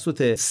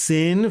توسط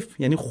صنف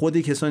یعنی خود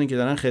کسانی که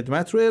دارن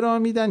خدمت رو ارائه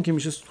میدن که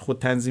میشه خود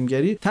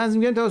تنظیمگری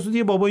توسط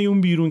یه بابای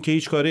اون بیرون که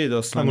هیچ کاره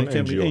داستانه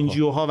که NGO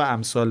ها و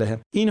امثاله.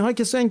 اینها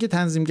کسایی که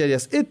تنظیمگری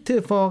است.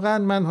 اتفاقا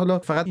من حالا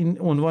فقط این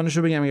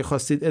عنوانشو بگم اگه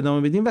خواستید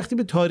ادامه بدیم، وقتی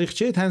به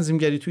تاریخچه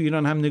تنظیمگری تو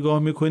ایران هم نگاه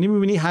می‌کنی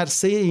می‌بینی هر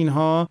سه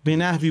اینها به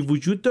نحوی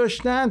وجود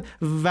داشتن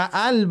و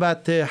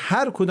البته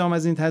هر کدام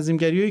از این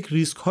تنظیمگری‌ها یک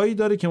ریسک‌هایی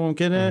داره که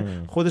ممکنه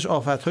خودش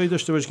آفت‌هایی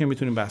داشته باشه که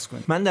میتونیم بحث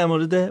کنیم. من در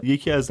مورد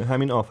یکی از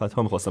همین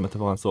آفت‌ها می‌خواستم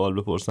اتفاقا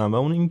سوال بپرسم، و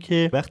اون این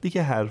که وقتی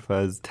که حرف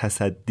از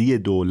تصدی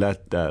دولت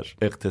در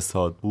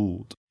اقتصاد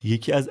بود،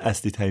 یکی از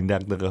اصلی ترین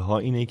دغدغه ها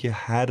اینه که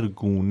هر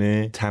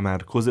گونه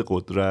تمرکز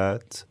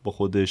قدرت با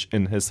خودش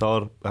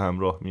انحصار به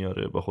همراه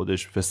میاره، با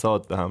خودش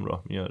فساد به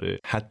همراه میاره،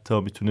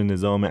 حتی میتونه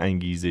نظام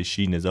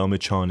انگیزشی، نظام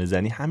چانه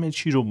زنی، همه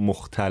چی رو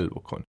مختل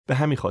بکنه. به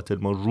همین خاطر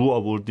ما رو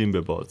آوردیم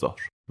به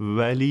بازار،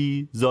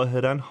 ولی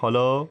ظاهرا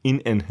حالا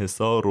این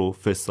انحصار و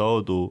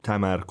فساد و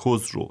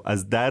تمرکز رو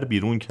از در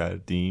بیرون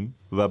کردیم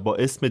و با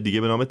اسم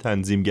دیگه به نام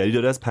تنظیمگری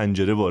داره از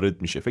پنجره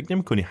وارد میشه. فکر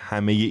نمی‌کنی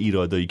همه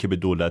ایرادایی که به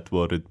دولت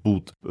وارد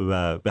بود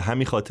و به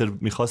همین خاطر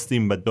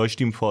می‌خواستیم و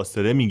داشتیم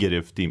فاصله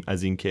می‌گرفتیم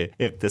از اینکه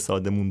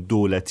اقتصادمون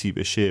دولتی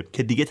بشه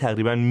که دیگه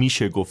تقریبا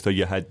میشه گفت تا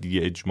یه حدی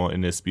اجماع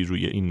نسبی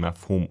روی این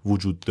مفهوم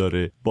وجود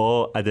داره،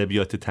 با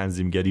ادبیات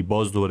تنظیمگری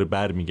باز دوباره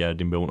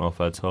برمیگردیم به اون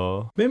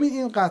آفت‌ها؟ ببین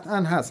این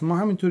قطعاً هست. ما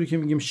همینطوری که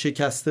میگیم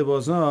شکست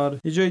بازار،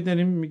 یه جایی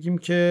داریم میگیم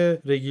که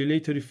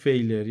رگولیتوری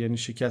فیلر، یعنی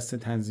شکست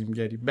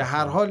تنظیمگری. به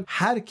هر حال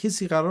هر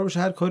کسی قرار باشه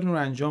هر کاری رو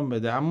انجام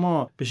بده،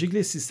 اما به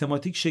شکل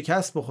سیستماتیک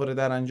شکست بخوره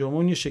در انجام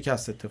اون، یه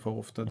شکست اتفاق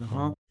افتاده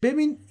ها.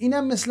 ببین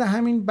اینم مثل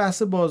همین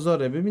بحث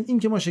بازاره. ببین این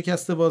که ما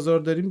شکست بازار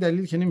داریم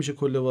دلیل که نمیشه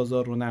کل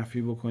بازار رو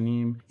نفی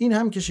بکنیم، این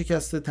هم که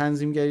شکست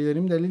تنظیمگری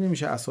داریم دلیل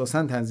نمیشه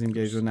اساسا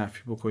تنظیمگری رو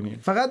نفی بکنیم.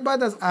 فقط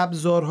بعد از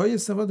ابزارهای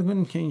استفاده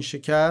کنیم که این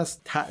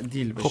شکست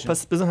تعدیل بشه. خب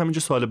پس بذار همینجا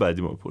سوال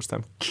بعدی ما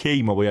بپرسم،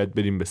 کی ما باید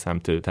بریم به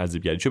سمت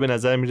تنظیمگری؟ چون به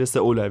نظر میرسه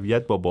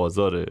اولویت با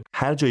بازاره،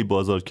 هر جایی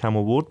بازار کم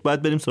آورد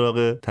باید بریم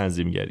سراغ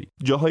تنظیمگری.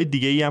 جاهای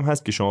دیگه ای هم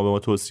هست که شما به ما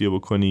توصیه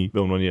بکنی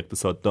به عنوان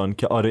اقتصاددان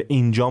که آره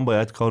اینجام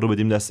باید کار رو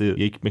بدیم دست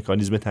یک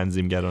مکانیزم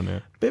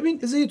تنظیمگرانه؟ ببین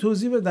از یه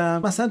توضیح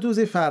بدم، مثلا تو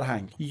حوزه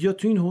فرهنگ یا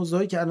تو این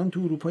حوزه‌ای که الان تو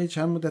اروپا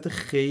چند مدت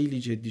خیلی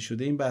جدی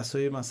شده، این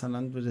بحث‌های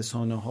مثلا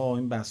رسانه‌ها،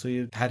 این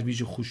بحث‌های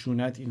ترویج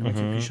خشونت، اینها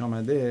که پیش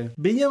آمده،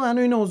 به یه معنی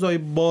این حوزه‌های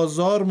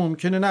بازار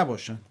ممکنه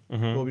نباشن.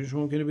 خب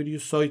شما ممکنه بری یه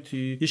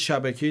سایتی، یه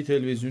شبکه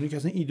تلویزیونی که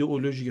اصلا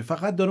ایدئولوژیه،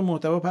 فقط داره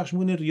محتوا پخش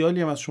می‌کنه،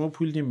 ریالی هم از شما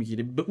پول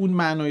نمیگیره، به اون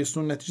معنای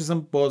سنتی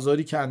اصلا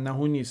بازاری که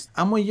انه نیست.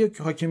 اما یک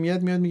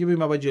حاکمیت میاد میگه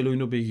من باید جلوی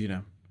اینو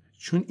بگیرم،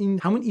 چون این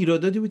همون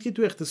ایراداتی بود که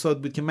تو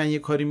اقتصاد بود که من یه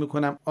کاری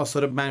میکنم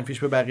آثار منفیش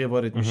به بقیه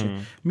وارد میشه.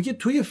 میگه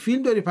تو یه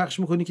فیلم داری پخش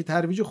میکنی که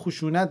ترویج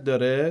خشونت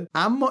داره،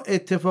 اما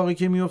اتفاقی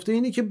که میفته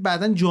اینه که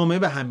بعدن جامعه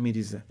به هم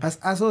میریزه. پس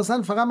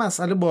اساسا فقط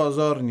مسئله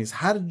بازار نیست،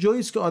 هر جایی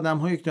است که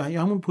آدم‌ها یک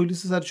یا همون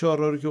پلیس سر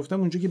چهارراه رو که گفتم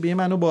اونجا که به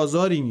معنی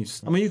بازاری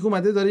نیست، اما یک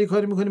اومده داره یه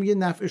کاری میکنه میگه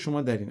نفع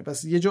شما در اینه.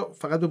 پس یه جا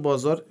فقط به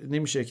بازار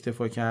نمیشه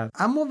اکتفا کرد.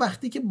 اما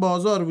وقتی که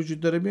بازار وجود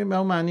داره بیایم به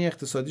اون معنی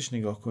اقتصادیش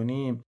نگاه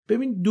کنیم.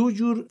 ببین دو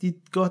جور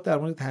دیدگاه در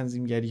مورد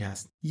تنظیمگری هست.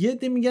 یه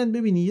عده میگن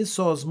ببینی یه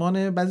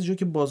سازمان بعضی جا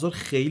که بازار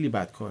خیلی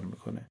بد کار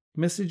میکنه،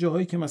 مثل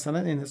جاهایی که مثلا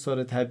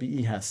انحصار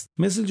طبیعی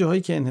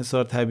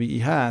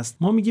هست،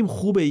 ما میگیم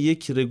خوبه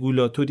یک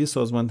رگولاتور، یه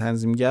سازمان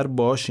تنظیمگر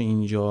باشه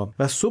اینجا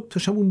و صبح تا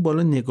شب اون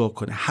بالا نگاه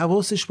کنه،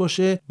 حواسش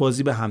باشه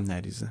بازی به هم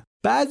نریزه.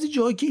 بعضی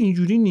جاها که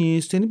اینجوری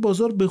نیست، یعنی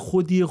بازار به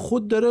خودی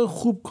خود داره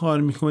خوب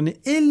کار میکنه،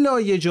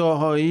 الا یه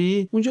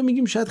جاهایی اونجا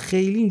میگیم شاید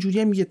خیلی اینجوری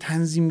هم یه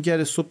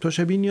تنظیمگر صبح تا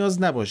شب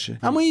نیاز نباشه،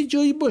 اما یه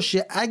جایی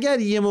باشه اگر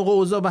یه موقع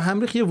اوضاع به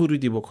هم ریخت یه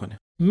ورودی بکنه.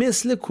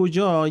 مثل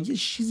کجا؟ یه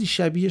چیزی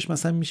شبیهش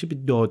مثلا میشه به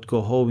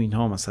دادگاه‌ها و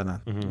اینها مثلا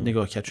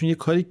نگاه کرد، چون یه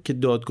کاری که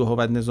دادگاه‌ها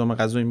و نظام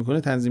قضایی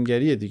میکنه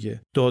تنظیمگریه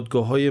دیگه.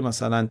 دادگاه‌های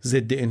مثلا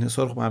ضد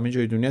انحصار خب همه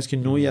جای دنیا است که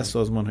نوعی از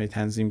سازمان‌های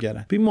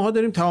تنظیمگرن. ببین ماها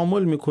داریم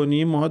تعامل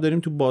میکنیم، ماها داریم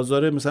تو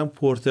بازار مثلا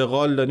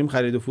پرتغال داریم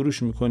خرید و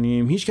فروش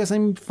میکنیم، هیچ کس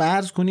این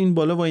فرض کنین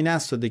بالا وای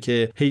نستاده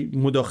که هی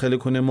مداخله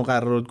کنه،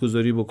 مقررات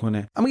گذاری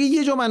بکنه. اما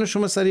یه جا من و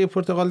شما سر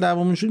پرتغال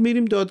دعوامون شد،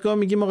 میریم دادگاه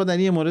میگیم آقا در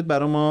این مورد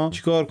برای ما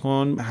چیکار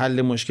کن،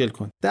 حل مشکل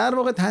کن. در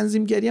واقع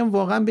تنظیمگری هم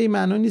واقعا به این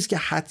معنی نیست که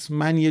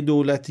حتما یه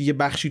دولت، یه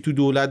بخشی تو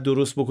دولت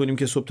درست بکنیم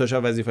که صبح تا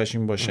شب وظیفش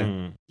این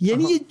باشه.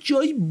 یعنی یه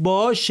جایی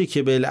باشه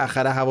که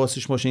بالاخره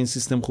حواسش باشه این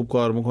سیستم خوب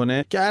کار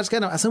میکنه، که عرض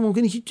کردم اصلا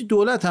ممکنه هیچ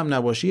دولت هم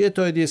نباشه، یه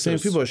اتحادیه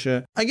صنفی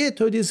باشه. اگه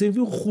اتحادیه صنفی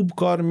خوب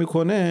کار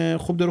میکنه،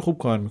 خوب داره خوب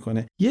کار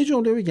میکنه. یه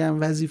جمله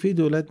بگم، وظیفه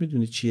دولت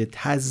میدونی چیه؟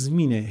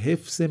 تضمین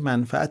حفظ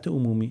منفعت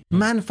عمومی.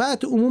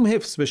 منفعت عموم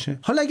حفظ بشه.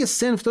 حالا اگه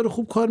صنف داره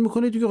خوب کار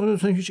میکنه دیگه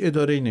خودتون هیچ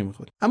اداره‌ای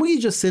نمیخواد. اما یه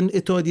جا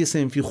اتحادیه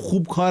صنفی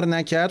خوب کار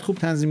نکرد، خوب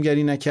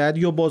تنظیمگری نکرد،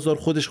 یا بازار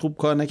خودش خوب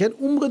کار نکرد،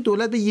 اون موقع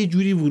دولت به یه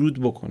جوری ورود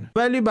بکنه.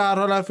 ولی به هر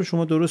حال حرف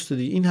شما درسته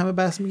دیگه. این همه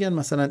بحث میگن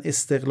مثلا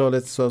استقلال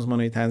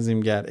سازمان‌های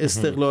تنظیمگر،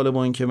 استقلال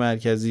بانک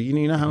مرکزی،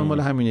 اینا همه مال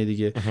همینه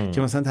دیگه،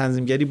 که مثلا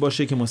تنظیمگری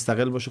باشه که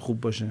مستقل باشه،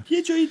 خوب باشه.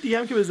 یه جایی دیگه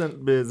هم که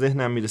به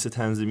ذهنم میرسه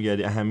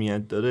تنظیمگری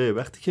اهمیت داره،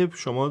 وقتی که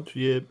شما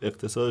توی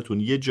اقتصادتون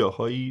یه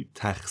جاهایی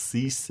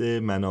تخصیص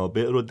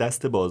منابع رو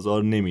دست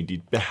بازار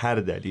نمیدید، به هر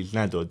دلیل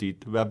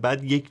ندادید، و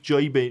بعد یک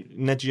جایی به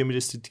نتیجه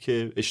میرسید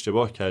که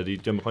اشتباه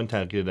کردید یا میخواین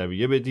تغییر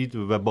رویه بدید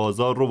و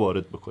بازار رو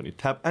وارد بکنید.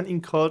 طبعا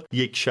این کار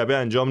یک شبه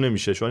انجام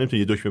نمیشه. شما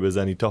نمیتونید یه دکمه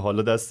بزنید تا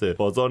حالا دست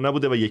بازار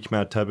نبوده و یک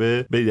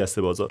مرتبه برید دست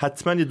بازار.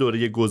 حتما یه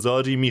دوره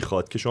گذاری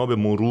میخواد که شما به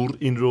مرور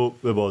این رو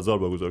به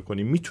بازار واگذار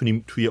کنیم.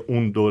 میتونیم توی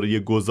اون دوره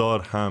گذار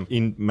هم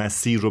این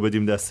مسیر رو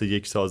بدیم دست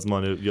یک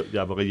سازمان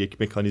یا واقعا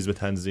یک مکانیزم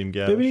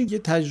تنظیمگر. ببینید یه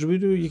تجربه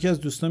رو یکی از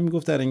دوستان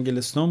میگفت، در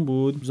انگلستان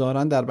بود،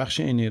 ظاهرا در بخش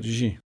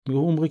انرژی. میگه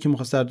اون موقع که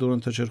می‌خواست در دوران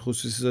تاچر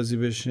خصوصی سازی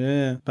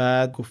بشه،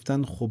 بعد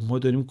گفتن خب ما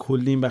داریم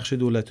کلی این بخش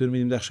دولتی رو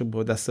میدیم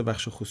دست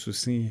بخش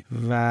خصوصی،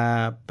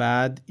 و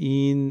بعد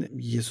این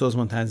یه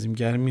سازمان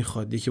تنظیمگر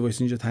میخواد یکی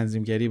واسه اینجا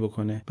تنظیمگری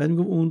بکنه. بعد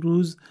میگه اون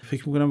روز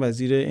فکر می‌کنم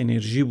وزیر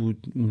انرژی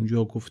بود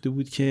اونجا، گفته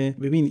بود که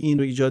ببین این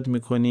رو ایجاد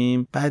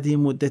می‌کنیم، بعد یه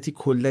مدتی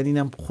کلا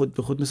اینم خود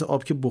به خود مثل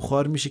آب که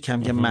بخار میشه،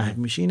 کم کم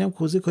محو میشه، اینم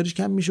کوزه کاریش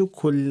کم میشه و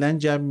کلا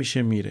جمع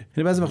میشه میره.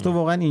 یعنی بعضی وقتا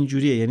واقعا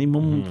اینجوریه. یعنی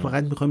ما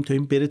فقط می‌خوایم تا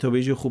این بره تا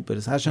به جای خوب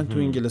برسه. هرچند تو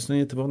انگلستان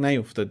اتفاق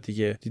نیفتاد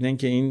دیگه، دیدن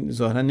که این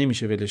ظاهرا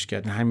نمیشه ولش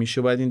کرد،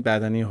 همیشه باید این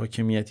بدنه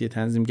حاکمیتی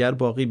تنظیمگر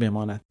باقی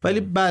بماند. ولی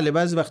بله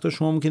بعضی وقتا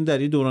شما ممکن در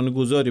این دوران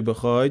گذاری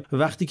بخواید،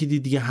 وقتی که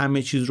دیگه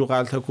همه چیز رو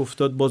غلطک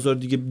افتاد، بازار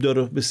دیگه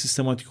داره به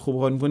سیستماتیک خوب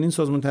کار می‌کنه، این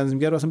سازمان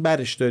تنظیمگر رو اصلا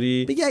برش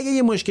داری دیگه. اگه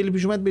یه مشکلی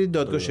پیش اومد برید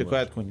دادگاه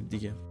شکایت کنید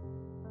دیگه.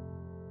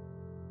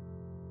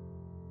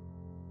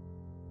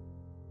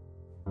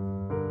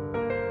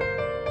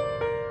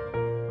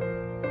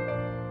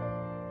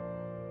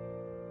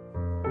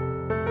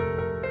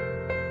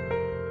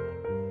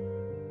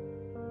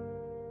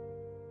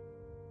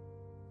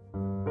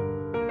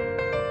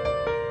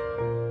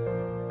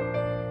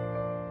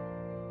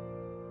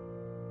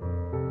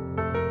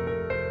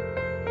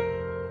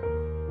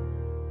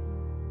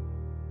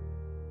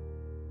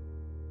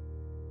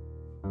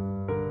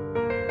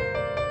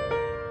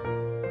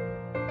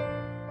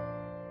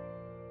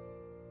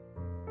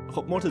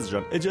 خب مرتضی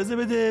جان اجازه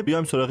بده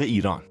بیایم سراغ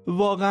ایران.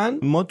 واقعا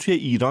ما توی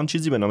ایران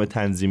چیزی به نام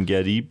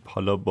تنظیمگری،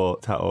 حالا با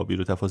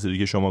تعابیر و تفاصیلی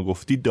که شما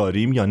گفتی،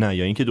 داریم یا نه؟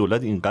 یا اینکه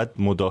دولت اینقدر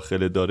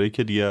مداخله داره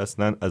که دیگه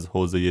اصلا از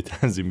حوزه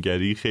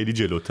تنظیمگری خیلی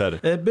جلوتره؟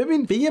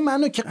 ببین به یه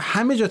معنی که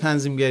همه جا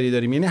تنظیمگری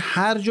داریم، یعنی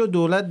هر جا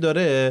دولت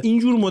داره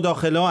اینجور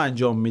مداخله ها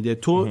انجام میده،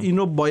 تو این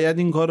رو باید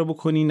این کارو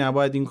بکنی،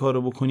 نباید این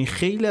کارو بکنی.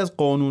 خیلی از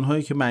قانون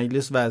هایی که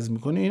مجلس وضع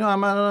میکنه اینا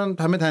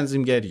همه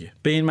تنظیمگریه.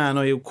 به این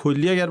معنای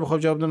کلی اگر بخوام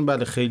جواب بدم،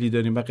 بله خیلی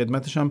داریم و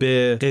قدمتش هم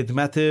به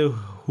قدمت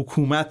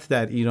حکومت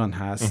در ایران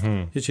هست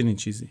یه چنین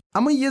چیزی.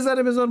 اما یه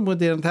ذره بذار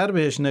مدرن‌تر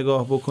بهش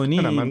نگاه بکنی.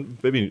 من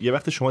ببین یه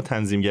وقت شما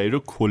تنظیمگری رو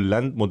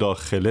کلا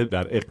مداخله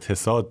در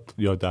اقتصاد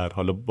یا در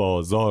حالا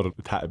بازار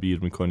تعبیر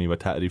میکنی و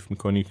تعریف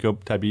میکنی، که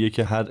طبیعیه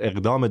که هر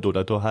اقدام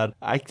دولت و هر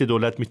اکت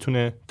دولت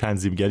میتونه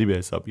تنظیمگری به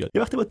حساب بیاد.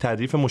 یه وقتی با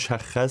تعریف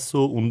مشخص و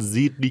اون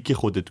زیقی که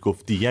خودت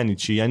گفتی، یعنی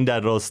چی؟ یعنی در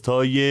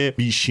راستای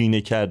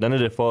بیشینه کردن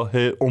رفاه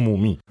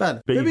عمومی.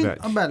 بله ببین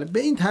به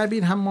این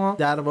تعبیر هم ما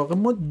در واقع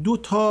ما دو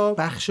تا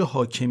بخش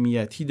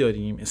حاکمیتی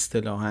داریم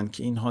اصطلاحاً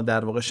که اینها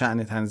در واقع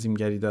شأن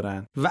تنظیمگری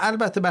دارن، و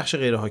البته بخش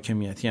غیر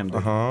حاکمیتی هم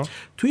داریم.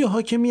 توی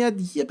حاکمیت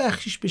یه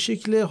بخشش به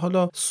شکل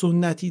حالا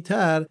سنتی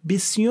تر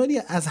بسیاری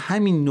از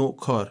همین نوع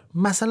کار،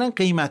 مثلا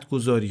قیمت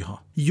گذاری ها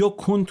یا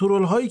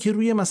کنترل هایی که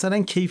روی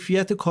مثلا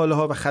کیفیت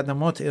کالاها و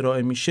خدمات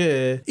ارائه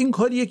میشه، این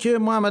کاریه که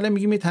ما عملا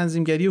میگیم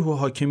تنظیمگری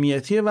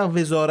حاکمیتیه و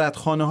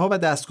وزارتخانه ها و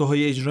دستگاه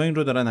های اجرایی این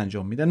رو دارن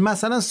انجام میدن.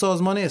 مثلا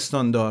سازمان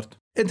استاندارد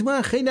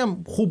اتفاقا خیلی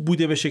هم خوب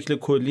بوده به شکل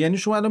کلی. یعنی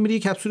شما الان میری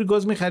کپسول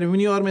گاز می‌خری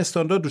می‌بینی آرم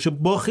استاندارد روشه،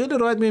 با خیلی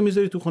راحت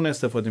می‌ذاری تو خونه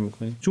استفاده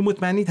می‌کنی، چون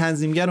مطمئنی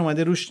تنظیمگر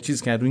اومده روش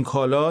چیز کرد، رو این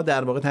کالا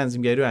در واقع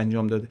تنظیمگری رو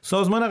انجام داده.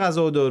 سازمان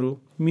غذا و دارو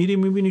میری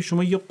می‌بینی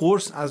شما یه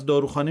قرص از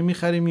داروخانه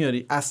می‌خری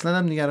میاری، اصلاً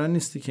هم نگران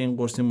نیستی که این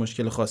قرص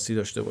مشکل خاصی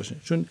داشته باشه،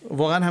 چون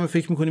واقعاً همه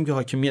فکر می‌کنیم که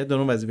حاکمیت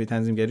داره وظیفه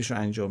تنظیمگریشو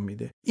انجام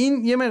میده.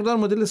 این یه مقدار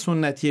مدل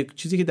سنتیه،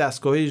 چیزی که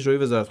دستگاه‌های اجرایی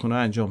وزارتخونه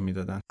انجام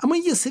میدادن. اما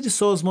یه سری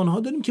سازمان‌ها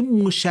داریم که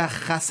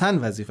مشخصاً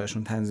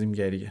وظیفه‌شون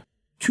تنظیمگریه.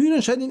 تو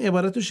ایران شاید این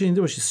عبارت رو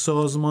شنیده باشی،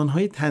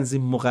 سازمان‌های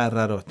تنظیم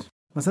مقررات.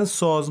 مثلا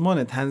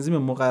سازمان تنظیم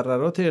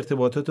مقررات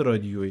ارتباطات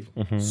رادیویی،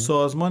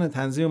 سازمان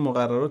تنظیم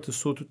مقررات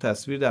صوت و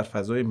تصویر در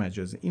فضای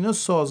مجازی. اینا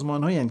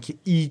سازمان‌هایی هستند که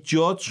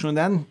ایجاد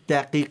شدن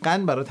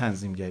دقیقاً برای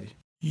تنظیمگری.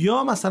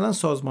 یا مثلا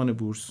سازمان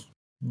بورس،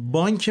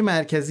 بانک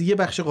مرکزی یه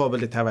بخش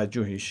قابل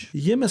توجهیش.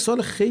 یه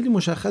مثال خیلی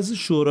مشخص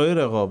شورای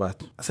رقابت،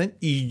 اصلا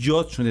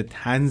ایجاد شده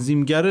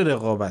تنظیمگر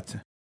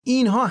رقابته.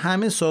 اینها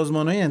همه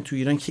سازمانایی هستند تو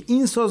ایران که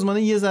این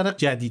سازمان‌ها یه ذره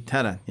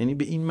جدیدترن، یعنی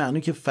به این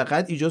معنی که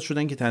فقط ایجاد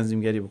شدن که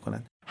تنظیمگری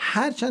بکنن.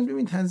 هرچند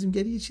ببین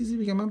تنظیمگری یه چیزی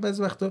بگم، من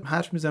بعضی وقتا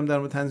حرف میزنم در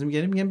مورد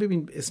تنظیمگری، میگم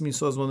ببین اسم این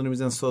سازمان رو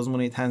میزنن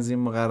سازمان تنظیم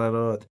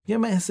مقررات،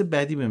 میگم من حس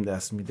بدی بهم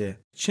دست میده.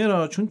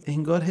 چرا؟ چون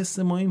انگار حس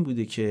ما این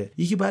بوده که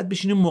یکی باید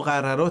بشینه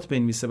مقررات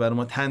بنویسه برای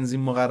ما،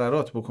 تنظیم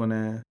مقررات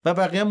بکنه و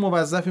بقیه هم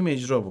موظفیم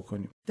اجرا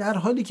بکنیم، در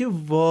حالی که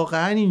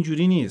واقعا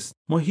اینجوری نیست.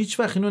 ما هیچ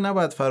وقت اینو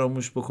نباید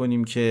فراموش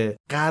بکنیم که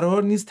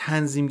قرار نیست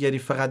تنظیمگری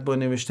فقط با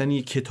نوشتن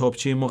یک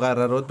کتابچه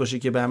مقررات باشه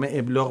که به همه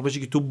ابلاغ بشه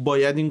که تو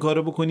باید این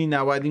کارو بکنی،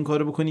 نباید این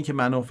کارو بکنی که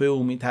منافع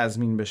عمومی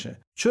تضمین بشه.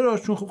 چرا؟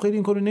 چون خب خیلی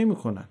این کارو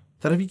نمیکنن.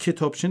 طرف یک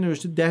کتابچه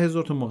نوشته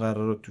 10,000 تا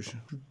مقررات توشه،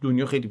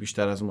 دنیا خیلی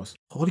بیشتر از ماست.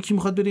 خب کی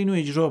میخواد بره اینو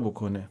اجرا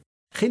بکنه؟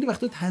 خیلی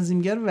وقتا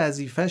تنظیمگر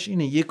وظیفش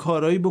اینه یه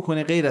کارایی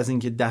بکنه غیر از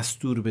اینکه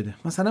دستور بده،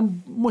 مثلا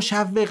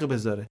مشوق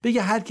بذاره،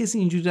 بگه هر کسی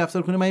اینجوری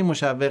رفتار کنه من این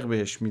مشوق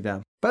بهش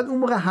میدم، بعد اون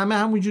موقع همه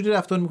همونجوری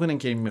رفتار میکنن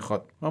که این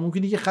میخواد و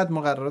ممکنه یه خط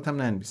مقررات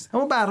هم ننویسه.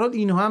 اما به هر حال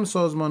اینها هم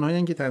سازمان‌هایی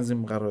هستند که تنظیم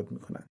مقررات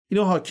میکنن،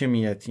 اینا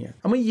حاکمیتی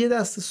هستند. اما یه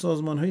دسته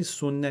سازمان‌های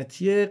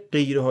سنتی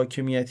غیر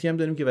حاکمیتی هم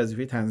داریم که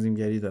وظیفه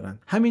تنظیمگری دارن،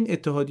 همین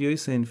اتحادیه‌های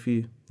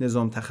صنفی،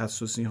 نظام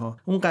تخصصی ها،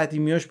 اون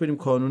قدیمیاش بریم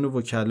کانون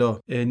وکلا،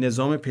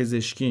 نظام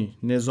پزشکی،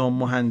 نظام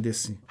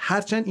مهندسی.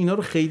 هرچند اینا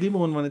رو خیلی به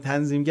عنوان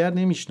تنظیمگر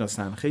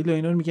نمیشناسن، خیلی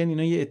اینا رو میگن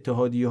اینا یه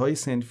اتحادیه‌های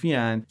صنفی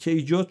ان که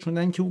ایجاد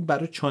شدن که اون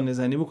برای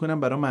چانه‌زنی بکنن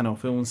برای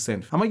منافع اون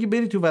صنف. اما اگه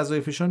بری تو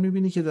وظایفشون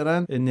میبینی که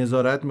دارن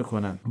نظارت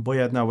میکنن،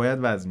 باید نباید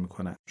وضع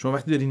میکنن. شما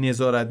وقتی داری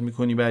نظارت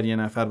میکنی بر یه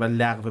نفر و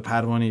لغو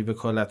پروانه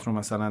وکالت رو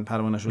مثلا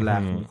پروانه‌شو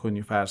لغو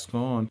میکنی، فرض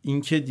کن،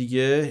 این که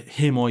دیگه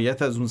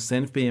حمایت از اون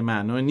صنف به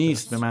معنا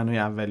نیست، به معنای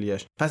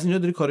اولیش. پس اینجا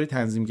داره کارهای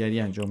تنظیمگری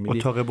انجام میده.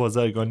 اتاق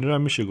بازرگانی رو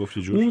هم میشه گفت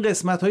جور. اون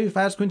قسمت‌های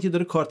فرض کنید که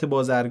داره کارت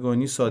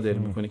بازرگانی صادر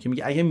میکنه که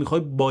میگه اگه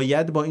میخوای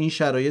باید با این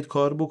شرایط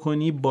کار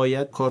بکنی،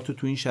 باید کارت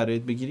تو این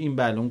شرایط بگیری، این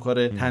بله اون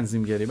کار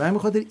تنظیمگری. به همین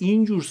خاطر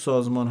این جور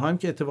سازمان‌ها هم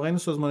که اتفاقا این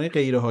سازمان‌های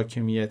غیر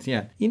حاکمیتی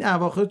ان، این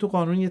اواخر تو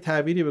قانون یه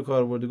تعبیری به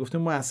کار برده، گفته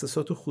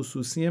مؤسسات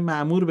خصوصی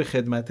مأمور به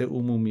خدمت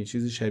عمومی،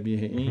 چیزی شبیه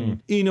این.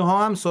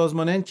 اینها هم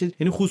سازمان‌هایی که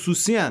یعنی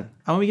خصوصی ان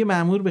اما میگه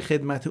مأمور به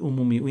خدمت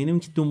عمومی، و اینم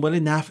که دنبال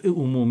نفع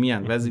عمومی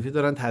ان، وظیفه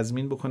دارن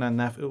تضمین بکنن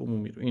نفع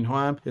عمومی رو.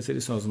 اینها هم یه سری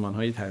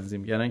سازمان‌های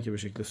تنظیمگرن که به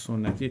شکل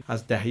سنتی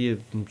از دهه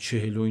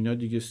 40 و اینا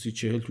دیگه 30-40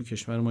 تو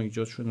کشور ما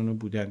ایجاد شدن و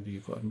بودن دیگه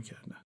کار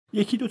می‌کردن.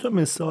 یکی دو تا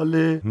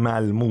مثال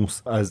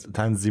ملموس از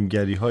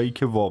تنظیمگری هایی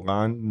که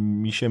واقعا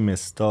میشه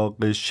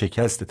مصداق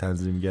شکست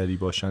تنظیمگری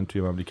باشن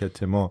توی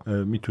مملکت ما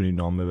میتونی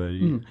نام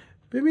ببری؟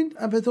 ببین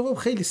البته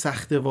خیلی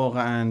سخته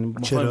واقعا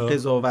بخوایم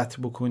قضاوت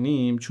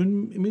بکنیم، چون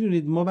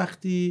میدونید ما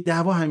وقتی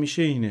دعوا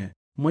همیشه اینه،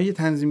 ما یه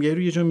تنظیمگری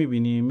رو یه جا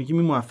میبینیم میگیم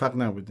این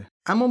موفق نبوده،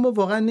 اما ما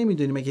واقعا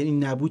نمیدونیم اگر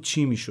این نبود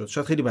چی میشد،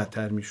 شاید خیلی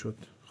بدتر میشد.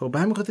 خب به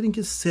همین خاطر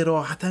اینکه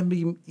صراحتا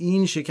بگیم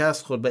این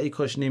شکست خورد و این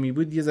کاش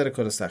نمیبود یه ذره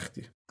کار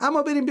سختی.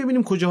 اما بریم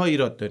ببینیم کجاها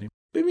ایراد داریم.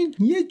 ببین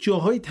یه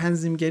جاهای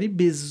تنظیمگری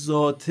به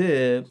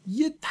ذاته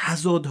یه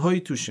تضادهایی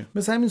توشه،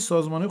 مثلا همین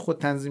سازمان‌های خود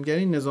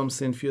تنظیمگری، نظام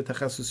صنفی و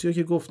تخصصی ها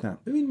که گفتم.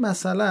 ببین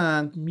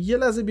مثلا یه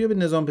لحظه بیا به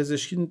نظام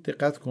پزشکی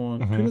دقت کن.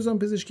 تو نظام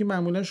پزشکی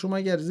معمولا شما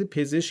اگر از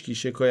پزشکی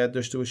شکایت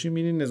داشته باشی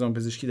میرین نظام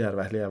پزشکی در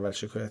وهله اول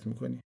شکایت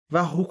میکنی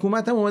و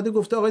حکومت هم اومده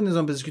گفته آقای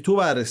نظام پزشکی تو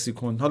بررسی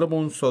کن، حالا با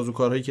اون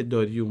سازوکارهایی که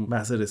داری و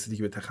بحث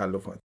رسیدگی به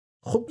تخلفات.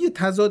 خب یه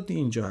تضاد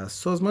اینجا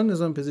هست. سازمان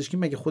نظام پزشکی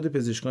مگه خود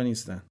پزشکان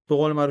نیستن؟ به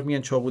قول معروف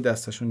میگن چاقو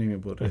دستشون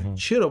نمیبره.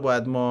 چرا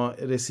باید ما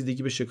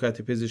رسیدگی به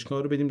شکایت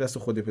پزشکان رو بدیم دست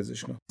خود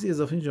پزشکان؟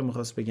 اضافه اینجا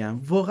می‌خواست بگم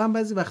واقعا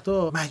بعضی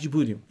وقتا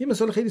مجبوریم. یه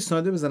مثال خیلی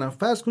ساده بزنم.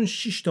 فرض کن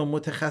 6 تا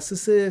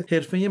متخصص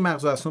حرفه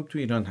مغز و اعصاب تو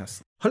ایران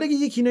هست. حالا اگه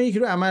یکی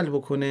رو عمل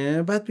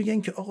بکنه بعد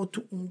بگن که آقا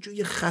تو اونجا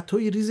یه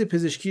خطای ریز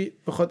پزشکی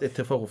بخواد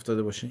اتفاق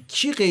افتاده باشه،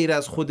 کی غیر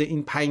از خود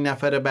این 5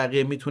 نفر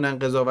بقیه میتونن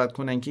قضاوت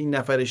کنن که این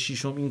نفر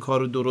ششم این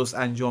کارو درست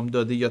انجام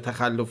داده یا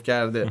تخلف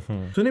کرده.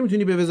 تو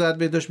نمیتونی به وزارت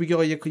بهداشت بگی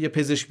آقا یه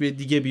پزشک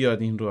دیگه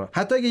بیاد این رو.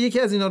 حتی اگه یکی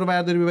از اینا رو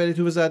برداری ببری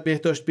تو وزارت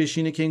بهداشت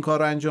بشینه که این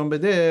کارو انجام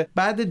بده،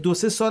 بعد 2-3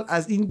 سال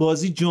از این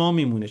بازی جا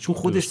میمونه چون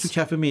خودش تو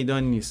کف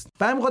میدان نیست.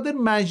 به همین خاطر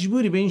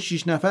مجبوری به این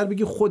 6 نفر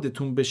بگی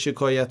خودتون به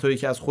شکایتایی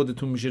که از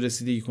خودتون میشه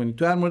رسیدگی کنید.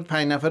 تو هر مورد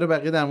 5 نفر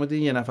بقیه در مورد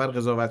یه نفر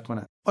قضاوت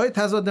کنن. آیا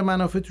تضاد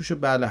منافع توشه؟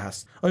 بله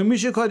هست. آیا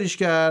میشه کاریش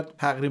کرد؟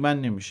 تقریبا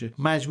نمیشه.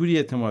 مجبوری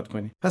اعتماد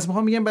کنی. پس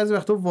میخوام بگم بعضی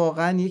وقتا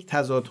واقعا یک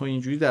تضادها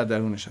اینجوری در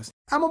درونش هست.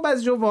 اما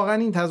بعضی جا واقعا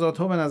این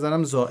تضادها به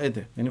نظرم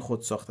زائده، یعنی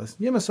خودساخته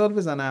است. یه مثال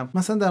بزنم،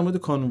 مثلا در مورد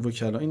قانون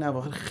وکلا این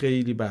اواخر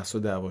خیلی بحث و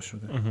دعوا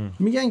شده.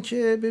 میگن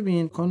که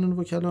ببین قانون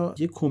وکلا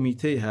یه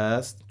کمیته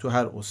هست تو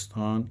هر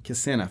استان که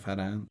 3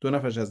 نفرن، 2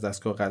 نفرش از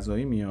دستگاه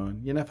قضایی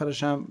میان، یه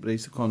نفرش هم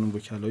رئیس قانون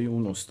وکلای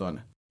اون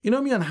استانه.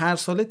 اینا میان هر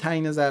ساله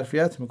تعیین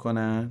ظرفیت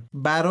میکنن.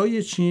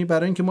 برای چی؟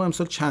 برای اینکه ما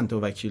امسال چند تا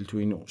وکیل تو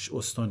این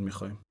استان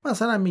میخوایم.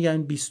 مثلا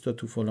میگن 20 تا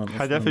تو فلان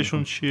استان.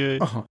 هدفشون چیه؟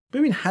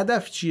 ببین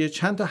هدف چیه؟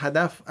 چند تا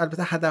هدف،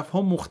 البته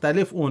هدفها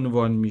مختلف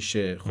عنوان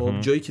میشه.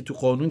 خب جایی که تو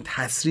قانون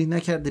تصریح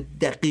نکرده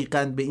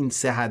دقیقاً به این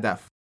 3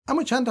 هدف.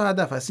 اما چند تا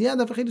هدف هست. یه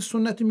هدف خیلی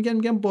سنتی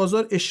میگن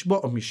بازار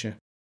اشباع میشه.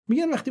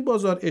 میگن وقتی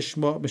بازار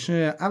اشباع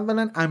بشه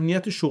اولا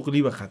امنیت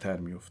شغلی به خطر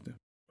میفته.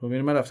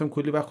 من رفتم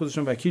کلی وقت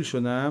گذاشتم وکیل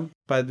شدم،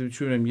 بعد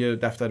چون یه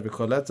دفتر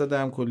وکالت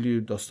زدم،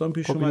 کلی داستان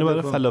پیش اومد. اینو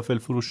برای فلافل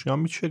فروشیان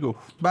میشه گفت.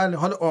 بله،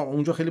 حالا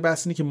اونجا خیلی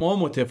بحث اینه که ما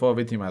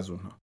متفاوتیم از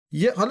اونها.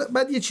 حالا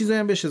بعد یه چیزایی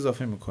هم بهش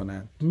اضافه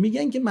میکنن.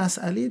 میگن که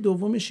مسئله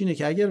دومش اینه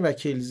که اگر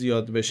وکیل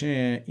زیاد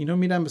بشه اینا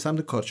میرن به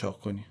سمت قاچاق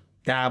کنی،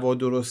 دعوا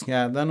درست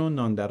کردن و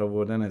نان در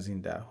آوردن از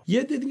این دعوا.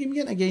 یه دیگه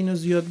میگن اگه اینا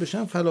زیاد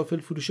بشن فلافل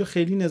فروشا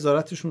خیلی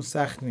نظارتشون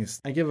سخت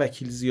نیست. اگه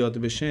وکیل زیاد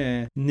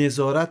بشه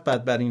نظارت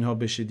بعد بر اینها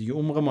بشه دیگه،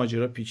 اون موقع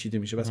ماجرا پیچیده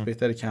میشه، بس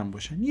بهتره کم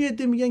باشن. یه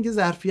عده میگن که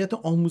ظرفیت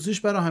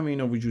آموزش برای همه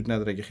اینا وجود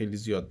نداره اگه خیلی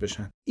زیاد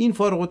بشن. این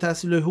فارغ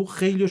التحصیل حقوق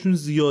خیلیشون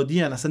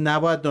زیادی ان، اصلا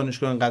نباید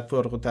دانشگاه انقدر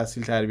فارغ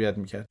التحصیل تربیت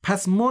میکرد.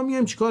 پس ما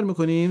میایم چیکار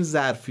میکنیم؟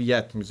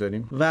 ظرفیت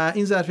میذاریم و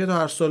این ظرفیت رو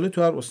هر ساله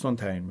تو هر استان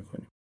تعیین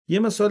میکنیم. یه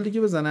مثال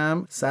دیگه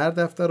بزنم،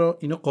 سردفترها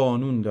اینو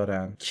قانون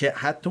دارن که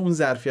حتی اون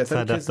ظرفیت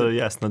رو دفترای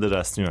اسناد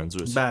رسمی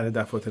منظورش. بله،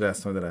 دفاتر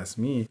اسناد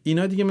رسمی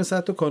اینا دیگه مثل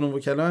حتی قانون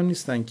وکلا هم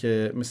نیستن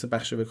که مثل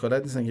بخش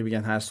وکالت نیستن که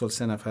بگن هر سال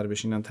 3 نفر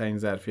بشینن تعیین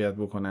ظرفیت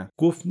بکنن.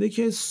 گفته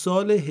که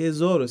سال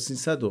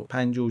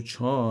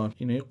 1354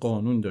 اینا یه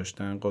قانون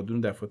داشتن،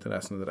 قانون دفاتر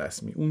اسناد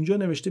رسمی. اونجا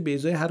نوشته به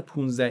ازای هر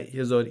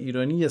 15000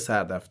 ایرانی یه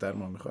سردفتر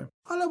ما می‌خوایم.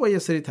 حالا با یه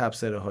سری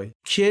تبصره‌های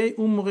که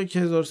اون موقع که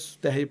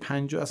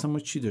 1950 اصلا ما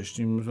چی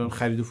داشتیم؟ مثلا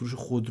خرید و فروش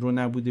خودرو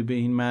نبوده به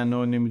این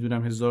معنا،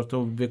 نمیدونم 1000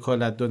 تا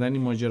وکالت دادن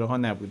این ماجراها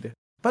نبوده.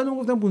 بعد اون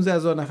گفتم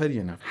 15000 نفر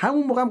یه نفر.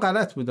 همون موقع هم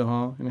غلط بوده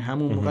ها، یعنی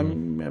همون موقع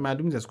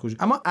معلوم نیست از کجا،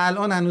 اما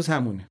الان هنوز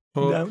همونه.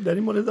 در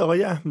این مورد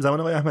زمان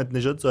آقای احمد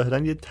نژاد ظاهرا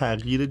یه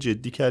تغییر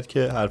جدی کرد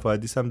که حرف و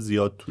حدیث هم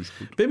زیاد توش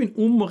بود. ببین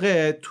اون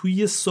موقع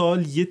توی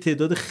سال یه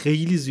تعداد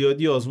خیلی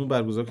زیادی آزمون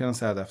برگزار کردن،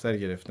 سردفتر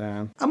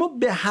گرفتن، اما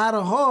به هر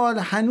حال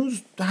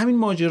هنوز همین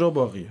ماجرا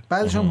باقیه.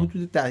 بعدش هم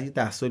حدود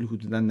 10 سالی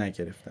حدودا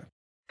نگرفتن.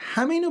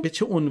 همه اینو به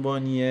چه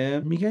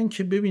عنوانیه؟ میگن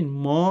که ببین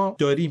ما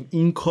داریم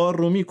این کار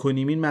رو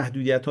میکنیم، این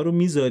محدودیت ها رو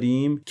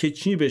میذاریم که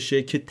چی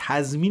بشه؟ که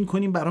تضمین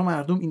کنیم برای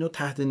مردم اینا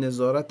تحت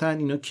نظارتن،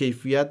 اینا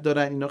کیفیت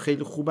دارن، اینا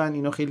خیلی خوبن،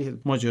 اینا خیلی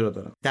ماجرا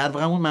دارن. در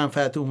واقع اون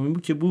منفعت عمومی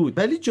بود که بود.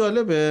 ولی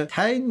جالبه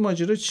این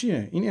ماجرا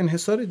چیه؟ این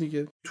انحصار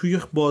دیگه. توی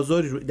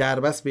بازاری رو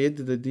دربست به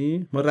ید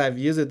دادی، ما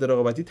رویه ضد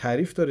رقابتی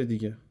تعریف داره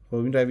دیگه. خب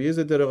این رویه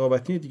ضد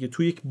رقابتی دیگه،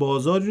 تو یک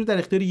بازاری رو در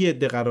اختیار یه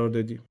عده قرار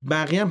دادی،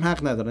 بقیه هم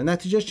حق نداره.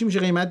 نتیجهش چی میشه؟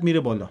 قیمت میره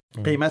بالا.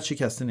 قیمت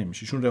شکسته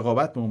نمیشه چون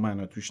رقابت به اون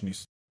معنا توش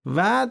نیست.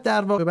 و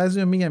در واقع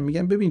بعضیا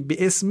میگن ببین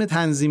به اسم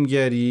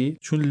تنظیمگری،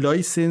 چون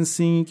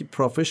لایسنسینگ،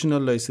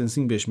 پروفشنال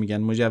لایسنسینگ بهش میگن،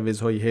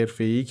 مجوزهای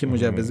حرفه‌ای که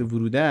مجوز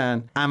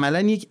ورودن،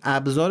 عملاً یک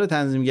ابزار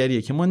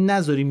تنظیمگریه که ما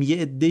نذاریم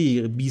یه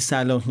عده بی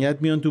صلاحیت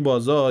بیان تو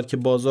بازار که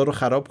بازار رو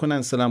خراب کنن،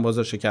 اصلا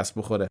بازار شکست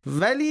بخوره.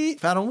 ولی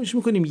فراموش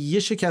میکنیم یه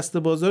شکست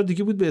بازار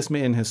دیگه بود به اسم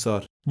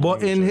انحصار.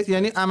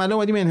 یعنی عملاً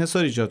اومدیم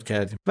انحصار ایجاد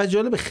کردیم. و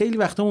جالب خیلی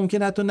وقتا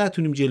ممکن حتی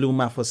نتونیم جلو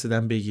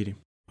مفاسدم بگیریم.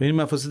 این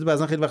مفاسد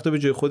بعضا خیلی وقتا به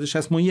جای خودش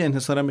هست، ما یه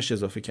انحصار هم بهش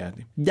اضافه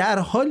کردیم، در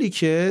حالی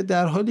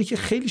که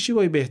خیلی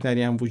شیوهای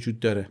بهتری هم وجود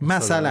داره.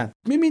 مثلا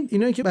ببین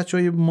اینایی که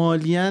بچهای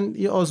مالیان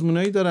یه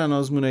آزمونایی دارن،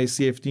 آزمونای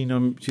CFD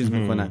اینا چیز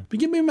میکنن،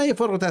 ببین من یه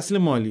فارغ التحصیل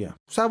مالی ام،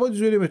 سواد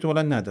زیادی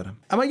احتمالاً ندارم،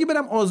 اما اگه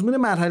برم آزمون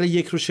مرحله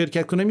 1 رو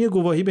شرکت کنم یه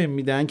گواهی بهم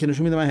میدن که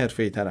نشون میده من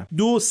حرفه‌ای ترم.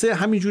 2 3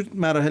 همینجور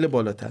مراحل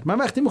بالاتر. من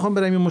وقتی میخوام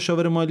برم یه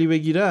مشاور مالی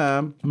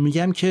بگیرم،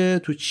 میگم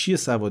که تو چیه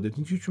سوادت؟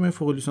 میگم که من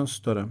فوق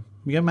لیسانس دارم.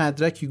 میگم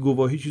مدرکی،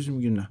 گواهی، چیزی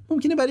میگن نه.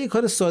 ممکنه برای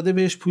کار ساده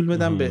بهش پول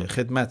بدم به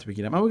خدمت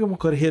بگیرم، اما اگه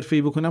کار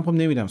حرفه‌ای بکنم خب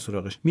نمیرم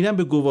سراغش، میرم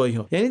به گواهی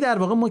ها. یعنی در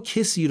واقع ما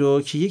کسی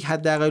رو که یک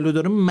حداقل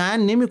داره من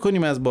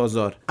نمی‌کنیم از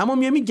بازار، اما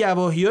میایم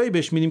گواهیایی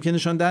بهش میدیم که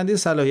نشان دهنده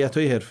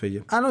صلاحیت‌های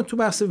حرفه‌ایه. الان تو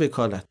بحث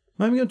وکالت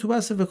من میگم تو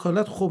بحث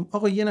وکالت خب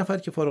آقا یه نفر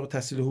که فارغ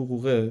التحصیل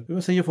حقوقه،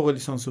 مثلا یه فوق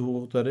لیسانس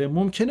حقوق داره،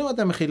 ممکنه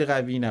آدم خیلی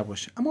قوی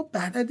نباشه، اما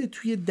بلد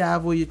توی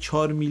دعوای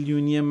 4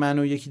 میلیونی من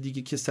و یکی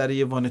دیگه که سر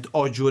یه وانت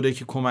آجوره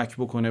که کمک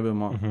بکنه به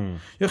ما.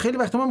 یا خیلی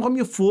وقتا من میخوام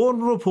یه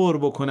فرم رو پر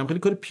بکنم، خیلی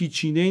کار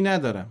پیچیده‌ای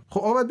ندارم، خب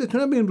آقا باید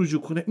بتونم به این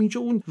رجوع کنم.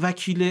 اینجا اون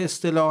وکیل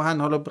اصطلاحاً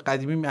حالا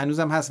قدیمی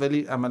هنوزم هست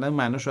ولی عملاً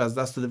معناشو از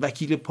دست داده،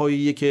 وکیل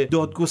پایه‌ای که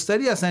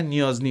دادگستری اصلا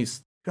نیاز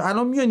نیست.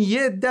 الان میان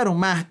یه در رو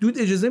محدود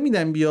اجازه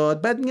میدن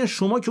بیاد، بعد میگن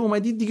شما که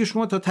اومدید دیگه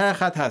شما تا ته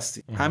خط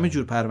هستید، همه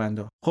جور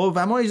پرونده. خب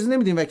و ما اجازه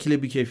نمیدیم وکیل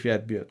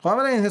بی‌کیفیت بیاد. خب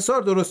اولا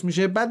انحصار درست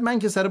میشه، بعد من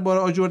که سر بار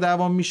آجر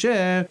دعوام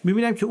میشه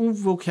میبینم که اون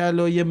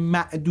وکلای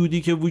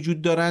معدودی که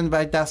وجود دارن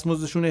و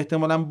دستمزدشون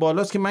احتمالاً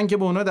بالاست که من که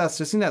به اونا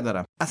دسترسی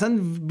ندارم، اصلا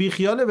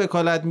بیخیال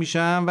وکالت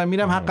میشم و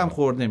میرم حقم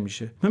خورده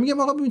میشه. من میگم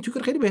آقا ببین تو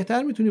خیلی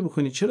بهتر میتونی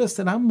بکنی، چرا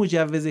اصطلاحاً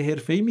مجوز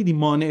حرفه‌ای میدی،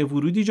 مانع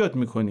ورود ایجاد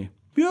میکنی؟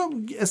 بیا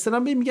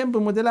اصطلاحاً میگم به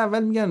مدل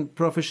اول میگن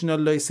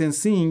پروفشنال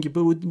لایسنسینگ،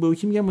 به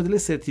یکی میگن مدل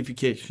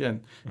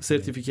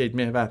سرتیفیکیت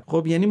محور.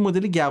 خب یعنی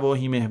مدل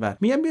گواهی محور.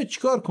 میگم بیا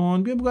چیکار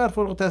کن، بیا بگو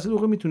فارغ التحصیل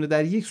حقوق میتونه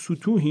در یک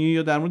سطوحی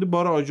یا در مورد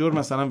بار آجر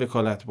مثلا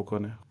وکالت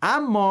بکنه،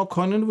 اما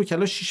قانون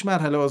وکلا 6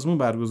 مرحله آزمون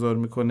برگزار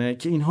میکنه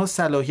که اینها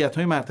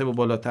صلاحیت‌های مرتبه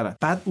بالاترن.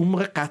 بعد اون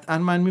موقع قطعا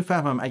من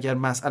میفهمم اگر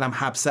مسئله‌ام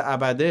حبس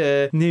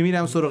ابده،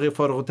 نمیرم سراغ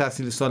فارغ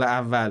التحصیل سال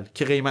اول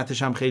که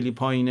قیمتش هم خیلی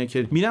پایینه،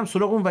 که میرم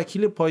سراغ اون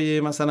وکیل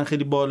پایه مثلا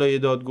خیلی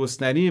بالای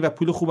دادگستری و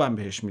پول خوبم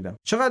بهش میدم.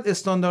 چقدر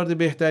استاندارد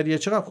بهتریه،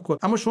 چقدر خوب.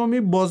 اما شما می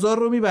بازار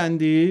رو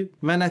میبندید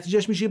و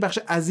نتیجهش میشه یه بخش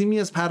عظیمی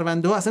از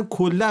پرونده ها اصلا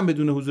کلا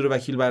بدون حضور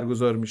وکیل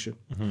برگزار میشه.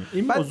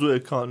 این موضوع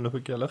کانون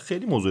وکلا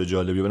خیلی موضوع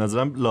جالبیه، به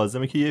نظرم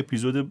لازمه که یه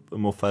اپیزود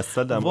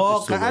مفصل در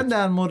موردش واقعا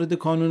در مورد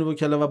کانون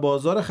وکلا و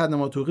بازار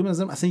خدمات حقوقی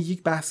مثلا اصلا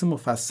یک بحث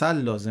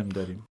مفصل لازم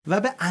داریم.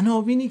 و به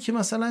عناوینی که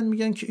مثلا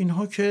میگن که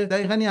اینها که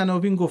دقیقاً این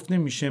عناوین گفته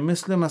میشه،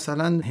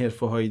 مثلا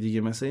حرفه‌های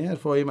دیگه، مثلا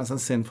حرفه‌های مثلا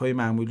صنف‌های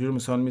معمولی رو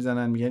مثال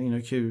میزنن، میگن اینا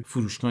که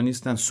فروشگاه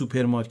نیستن،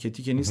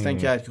 سوپرمارکتی که نیستن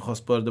که هر کی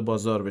خواست وارد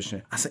بازار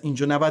بشه، اصلا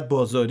اینجا نباید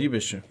بازاری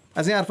بشه.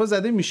 از این حرفا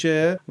زده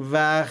میشه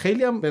و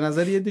خیلی هم به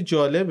نظر یه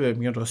جالبه،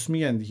 میگن راست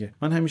میگن دیگه.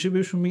 من همیشه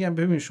بهشون میگم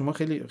ببین شما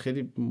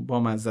خیلی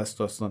بامزه است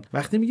داستان.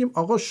 وقتی میگیم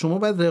آقا شما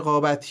باید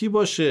رقابتی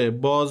باشه،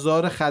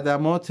 بازار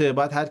خدمات،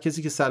 باید هر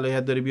کسی که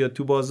صلاحیت داره بیاد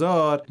تو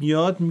بازار،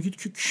 میاد میگید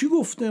که کی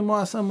گفته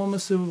ما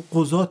مثل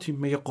قضاتیم؟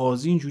 مگه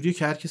قاضی اینجوریه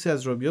که هر کسی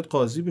از راه بیاد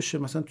قاضی بشه؟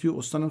 مثلا توی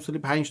استانم سالی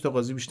 5 تا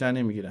قاضی بیشتر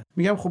نمیگیرن.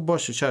 میگم خب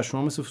باشه چرا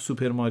شما مثل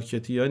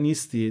سوپرمارکتی ها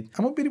نیستید،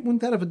 اما بریم اون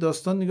طرف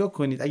داستان نگاه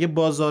کنید. اگه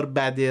بازار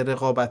بده،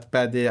 رقابت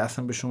بده،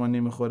 اصلا به شما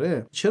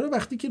نمیخوره، چرا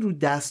وقتی که رو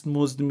دست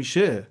مزد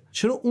میشه،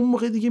 چرا اون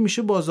موقع دیگه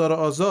میشه بازار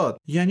آزاد؟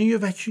 یعنی یه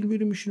وکیل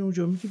میره میشینه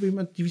اونجا میگه ببین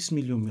من 200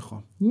 میلیون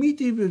میخوام،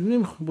 میدی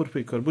نمیخوام، برو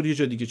پیکار، برو یه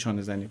جا دیگه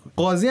چانه زنی کن.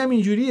 قاضی هم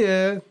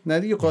اینجوریه، نه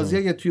دیگه. قاضی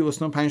اگه توی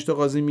استان 5 تا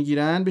قاضی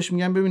میگیرن، بهش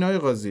میگن ببین آقای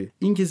قاضی،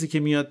 این کسی که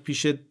میاد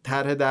پیش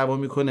طرح دعوا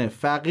میکنه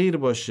فقیر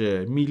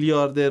باشه،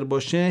 میلیاردر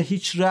باشه،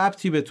 هیچ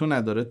ربطی به تو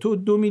نداره. تو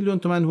 2 میلیون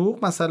تومان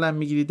حقوق مثلا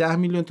میگیری، 10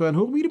 میلیون تومان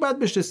حقوق میگیری، بعد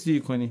بهش رسیدگی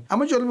کنی.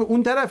 اما جالب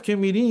اون طرف که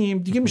میریم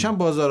دیگه میشن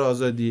بازار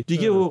آزادی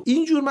دیگه. و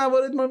اینجور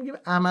موارد ما میگیم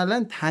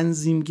عملا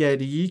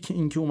تنظیمگری، که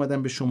اینکه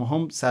اومدن به شما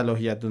هم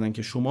صلاحیت دادن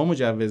که شما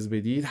مجوز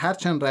بدید،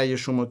 هرچند رأی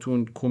شما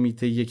تو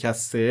کمیته یک از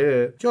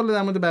 3 که حالا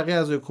در مورد بقیه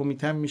اعضای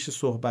کمیته هم میشه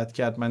صحبت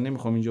کرد، من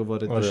نمیخوام اینجا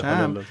وارد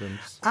بشم،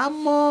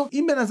 اما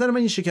این به نظر من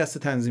این شکست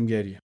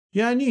تنظیمگریه.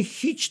 یعنی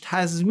هیچ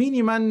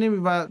تضمینی من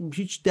و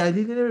هیچ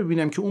دلیلی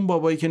نمیبینم که اون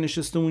بابایی که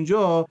نشسته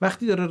اونجا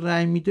وقتی داره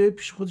رأی میده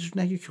پیش خودش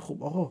نگه که خب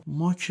آقا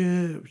ما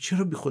که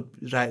چرا بی خود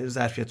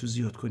ظرفیت رو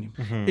زیاد کنیم،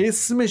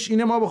 اسمش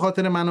اینه ما به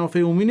خاطر منافع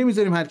عمومی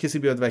نمیذاریم هر کسی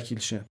بیاد وکیل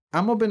شه.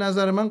 اما به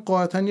نظر من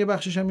قاطعا یه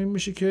بخشش هم این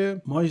میشه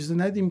که ما اجازه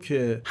ندیم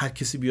که هر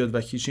کسی بیاد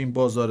وکیل شه، این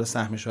بازار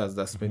سهمش رو از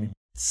دست بدیم.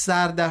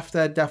 سر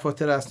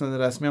دفاتر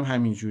اسناد رسمی هم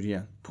همین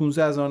جوریان،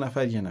 15000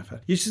 نفر یه نفر.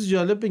 یه چیز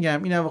جالب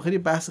بگم، این اواخر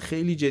بحث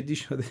خیلی جدی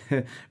شده.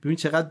 ببین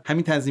چقدر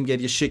همین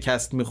تنظیمگری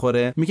شکست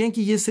میخوره. میگن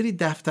که یه سری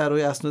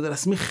دفترهای اسناد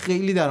رسمی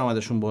خیلی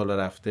درآمدشون بالا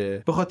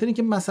رفته به خاطر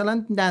اینکه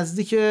مثلا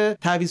نزدیک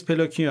تعویض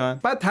پلاکیان،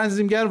 بعد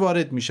تنظیمگر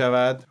وارد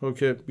میشود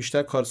که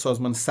بیشتر کار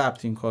سازمان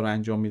ثبت این کارو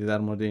انجام میده، در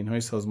مورد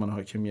اینهای سازمان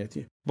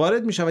حاکمیتی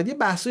وارد میشود. یه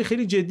بحثی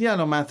خیلی جدی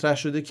الان مطرح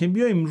شده که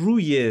بیایم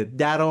روی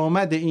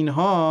درآمد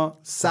اینها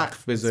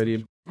سقف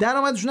بذاریم.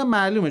 درآمدشون هم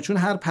معلومه، چون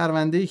هر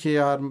پرونده‌ای که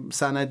یا هر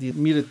سندی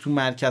میره تو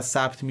مرکز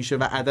ثبت میشه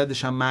و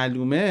عددش هم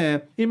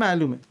معلومه. این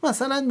معلومه.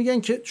 مثلا میگن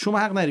که شما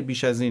حق نری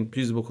بیش از این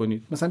چیز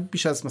بکنید، مثلا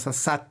بیش از مثلا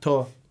 100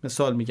 تا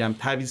مثال میگم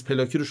تعویض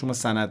پلاکی رو شما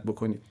سند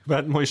بکنید،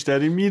 بعد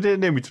مشتری میره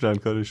نمیتونن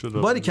کارشو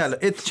رو. باریکلا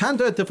چند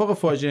تا اتفاق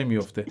فاجعه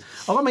میفته.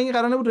 آقا من این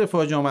قرار نبود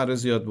رفاه جامعه رو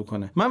زیاد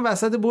بکنه، من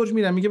وسط برج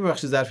میرم میگه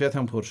ببخشید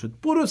ظرفیتم پر شد،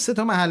 برو 3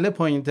 تا محله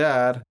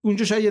پایینتر،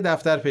 اونجا شاید یه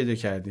دفتر پیدا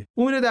کردی،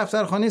 اون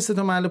دفترخانه 3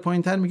 تا محله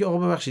پایینتر میگه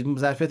آقا ببخشید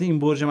ظرفیت این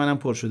برج منم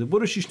پر شده،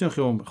 برو 6 تا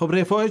خیابون. خب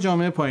رفاه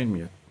جامعه پایین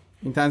میاد.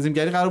 این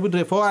تنظیمگری قرار بود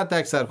رفاه حد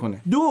اکثر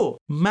کنه. 2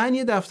 من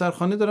یه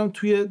دفترخانه دارم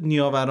توی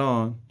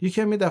نیاوران،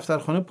 یکی هم یه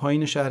دفترخانه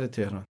پایین شهر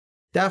تهران.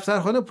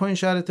 دفترخانه پایین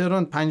شهر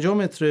تهران 50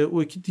 متره،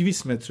 او یکی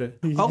 200 متره.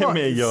 آقا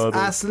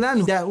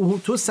اصلا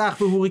تو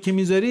سقف حقوقی که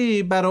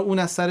میذاری برای اون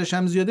از سرش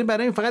هم زیاده،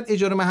 برای این فقط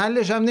اجاره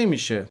محلش هم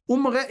نمیشه. اون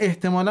موقع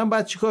احتمالاً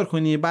بعد چیکار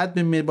کنی؟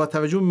 بعد با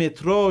توجه به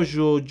متراژ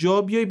و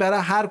جا بیای برای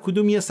هر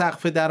کدوم یه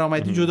سقف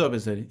درآمدی جدا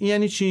بذاری. این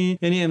یعنی چی؟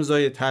 یعنی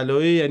امضای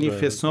طلایی، یعنی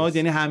فساد،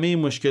 یعنی همه این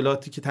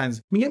مشکلاتی که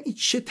میگم این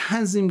چه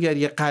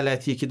تنظیمگری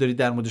غلطیه که داری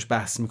در موردش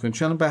بحث میکنی.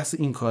 چون بحث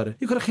این کاره،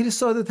 این کار خیلی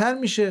ساده تر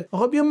میشه.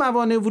 آقا بیا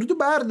موانع ورودو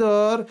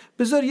بردار،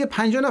 بذار یه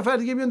 50 نفر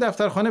دیگه بیان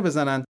دفترخانه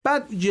بزنن،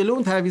 بعد جلو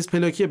اون تعویض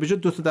پلاکیه به جای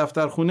 2 تا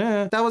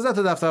دفترخونه 12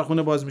 تا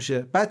دفترخونه باز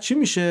میشه. بعد چی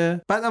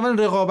میشه؟ بعد اول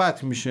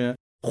رقابت میشه،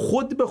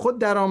 خود به خود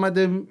درآمد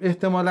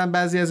احتمالاً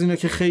بعضی از اینا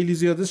که خیلی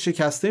زیاده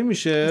شکسته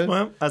میشه،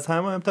 از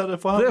همه مهمتر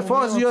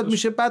رفاه زیاد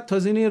میشه. بعد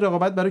تازه این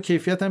رقابت برای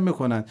کیفیت هم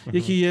میکنن.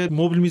 یکی یه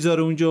مبل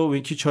میذاره اونجا و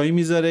یکی چای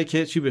میذاره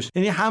که چی بشه.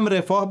 یعنی هم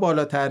رفاه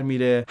بالاتر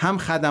میره، هم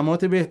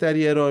خدمات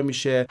بهتری ارائه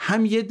میشه،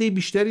 هم یه عده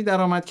بیشتری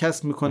درآمد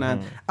کسب میکنن.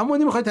 اما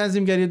نمیخوای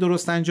تنظیمگری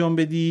درست انجام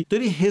بدی،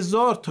 داری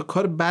 1000 تا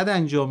کار بد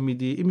انجام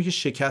میدی. این میشه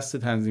شکست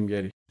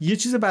تنظیمگری. یه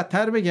چیز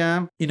بدتر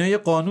بگم، اینا یه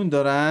قانون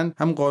دارن،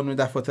 هم قانون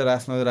دفاتر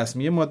اسناد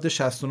رسمی، ماده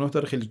 69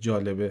 داره، خیلی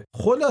جالبه.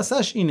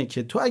 خلاصش اینه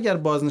که تو اگر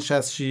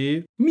بازنشسته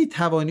شی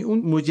میتوانی اون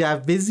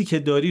مجوزی که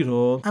داری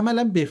رو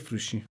عملاً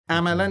بفروشی،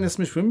 عملاً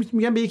اسمش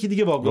میگم به یکی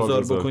دیگه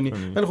واگذار بکنی.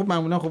 ولی خب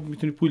معمولاً خب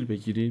میتونی پول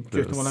بگیری که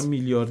احتمالاً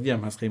میلیاردی هم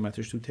هست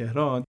قیمتش تو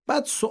تهران.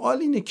 بعد سوال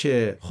اینه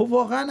که خب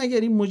واقعاً اگر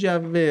این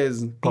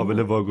مجوز قابل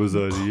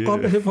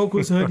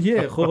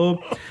واگذاریه خب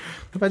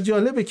بعد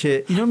جالبه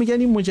که اینا میگن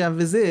این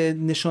مجوزه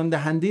نشان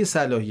دهنده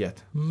صلاحیت.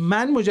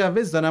 من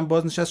مجوز دارم،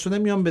 بازنشسته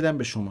شدم، میام بدم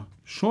به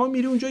شما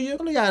میری اونجا یه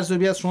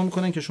ارزیابی از شما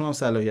میکنن که شما هم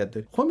صلاحیت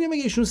داری. خب میگم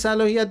اگه ایشون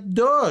صلاحیت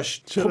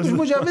داشت خب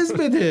مجوز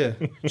بده،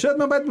 شاید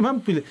من بعد من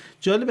پول.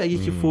 جالبه اگه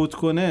که فوت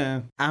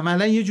کنه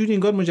عملا یه جوری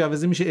انگار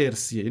مجوز میشه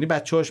ارثیه، یعنی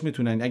بچه‌هاش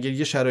میتونن اگه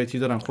یه شرایطی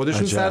دارن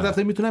خودشون سر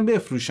دفتر میتونن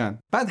بفروشن.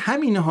 بعد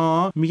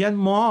همینها میگن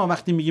ما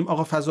وقتی میگیم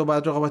آقا فضا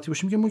باید رقابتی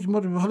باشه، میگم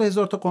ما حالا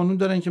 1000 تا قانون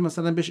دارن که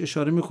مثلا بهش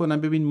اشاره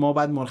میکنن، ببین ما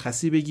بعد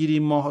مرخصی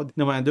بگیریم، ما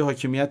نماینده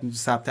حاکمیت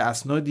ثبت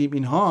اسنادیم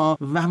اینها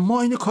و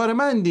ما این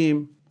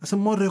کارمندیم، اصلا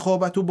ما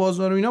رقابت و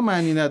بازار و اینا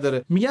معنی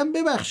نداره. میگم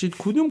ببخشید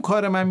کدوم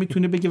کار من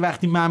میتونه بگه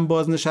وقتی من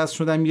بازنشسته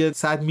شدم یه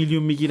 100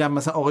 میلیون میگیرم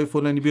مثلا آقای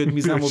فلانی بیاد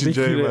میزم و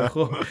بگیره؟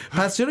 خب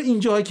پس چرا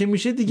اینجاها که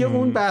میشه دیگه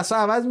اون بحثا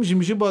عوض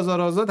میشه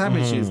بازار آزاد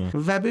همه چیز.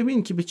 و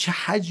ببین که به چه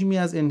حجمی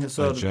از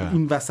انحصار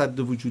این وسط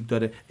وجود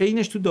داره.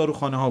 عینش تو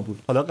داروخانه ها بود.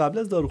 حالا قبل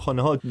از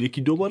داروخانه ها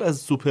یکی دو بار از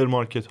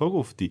سوپرمارکت ها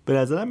گفتی، به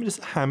نظرم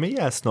میرسه همه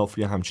اصناف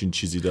همچین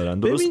چیزی دارن.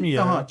 درست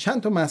میگم؟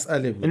 چند تا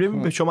مسئله بود.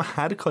 ببین شما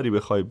هر کاری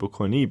بخوای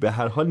بکنی به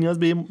هر حال نیاز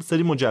به یه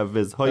سری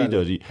مجوزهایی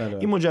داری.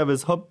 این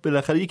مجوزها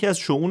بالاخره یکی از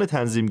شؤون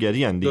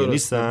تنظیمگری ان دیگه،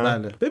 نیستن؟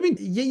 بله. ببین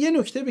یه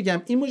نکته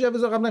بگم، این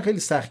مجوزها قبلا خیلی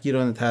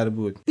سختگیرانه تر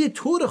بود. به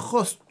طور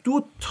خاص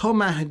 2 تا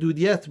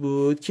محدودیت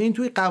بود که این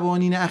توی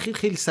قوانین اخیر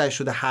خیلی سعی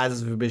شده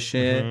حذف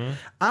بشه،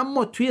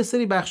 اما توی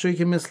سری بخشایی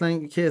که مثلا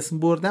که اسم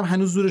بردم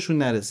هنوز زورشون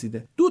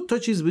نرسیده. 2 تا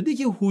چیز بود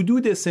که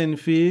حدود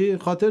صنفی،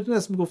 خاطرتون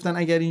هست میگفتن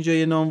اگر اینجا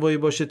یه نانوایی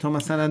باشه تا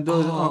مثلا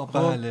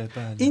بله.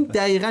 این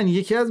دقیقاً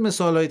یکی از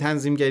مثالهای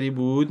تنظیمگری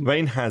بود و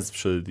این حذف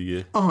شده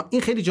دیگه.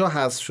 این خیلی جا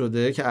حذف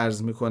شده که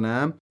عرض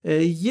میکنم.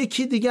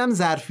 یکی دیگه هم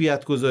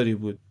ظرفیت گذاری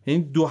بود،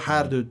 یعنی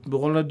هر دو به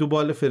قول دو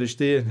بال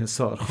فرشته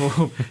انحصار.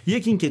 خب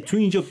یکی این که تو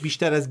اینجا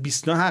بیشتر از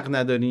 20 حق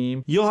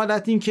نداریم، یا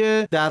حالت این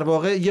که در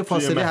واقع یه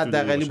فاصله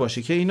حداقلی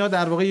باشه که اینا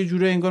در واقع یه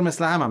جوری انگار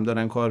مثل هم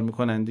دارن کار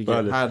میکنن دیگه.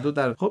 بله. هر دو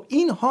در خب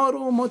اینها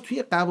رو ما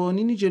توی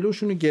قوانینی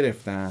جلوشون رو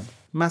گرفتن.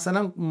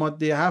 مثلا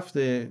ماده 7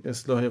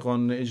 اصلاح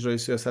قانون اجرایی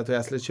سیاست‌های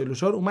اصل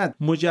 44 اومد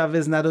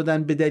مجوز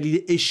ندادن به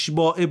دلیل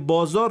اشباع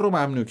بازار رو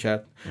ممنوع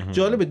کرد.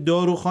 جالب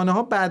داروخانه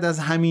ها بعد از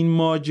همین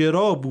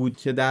ماجرا بود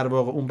که در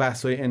واقع اون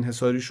بحث‌های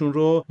انحصاریشون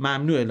رو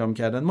ممنوع اعلام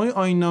کردن. ما یه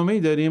آیین‌نامه‌ای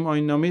داریم،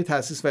 آیین‌نامه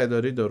تأسیس و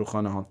اداره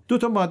داروخانه ها. 2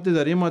 تا ماده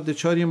داره، ماده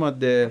 4 یه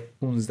ماده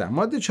 15.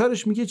 ماده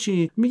 4ش میگه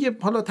چی؟ میگه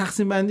حالا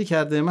تقسیم بندی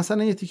کرده،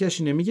 مثلا یه تیکش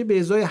اینه، میگه به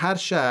ازای هر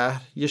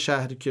شهر، یه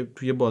شهری که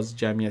توی باز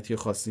جمعیتی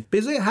خاصی، به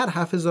ازای هر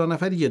 7000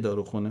 نفر یه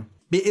داروخانه،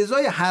 به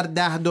ازای هر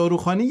 10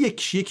 داروخانه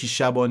یکی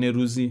شبانه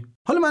روزی.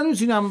 حالا من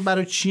نمی‌دونم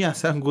برای چی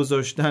اصلا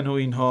گذاشتن و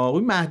اینها،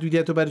 اون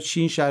محدودیت رو برای چی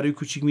این شهرهای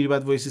کوچیک میری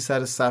بعد وایسی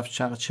سر صف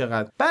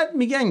چقدر. بعد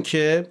میگن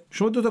که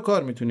شما 2 تا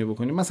کار میتونی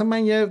بکنی. مثلا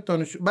من یه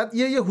بعد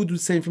یه حدود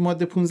صنفی،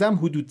 ماده 15 هم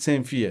حدود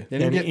صنفیه،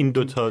 یعنی این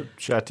 2 تا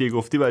شرطی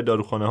گفتی برای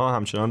داروخانه ها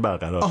همچنان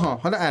برقرار.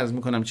 حالا عرض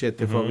میکنم چه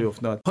اتفاقی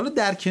افتاد. حالا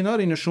در کنار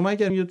اینا شما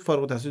اگر یه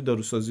فارغ التحصیل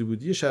داروسازی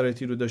بودی، یه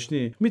شرایطی رو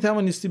داشتی،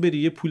 میتوانستی بری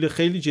یه پول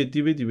خیلی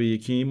جدی بدی به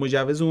یکی،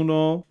 مجوز اون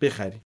رو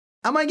بخری.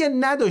 اما اگر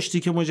نداشتی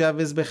که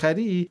مجوز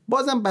بخری،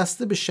 بازم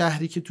بسته به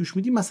شهری که توش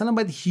میدی، مثلا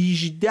باید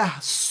 18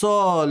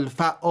 سال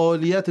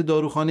فعالیت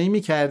داروخانه‌ای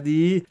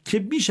میکردی که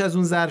بیش از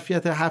اون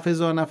ظرفیت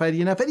 7000 نفر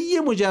یه نفر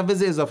یه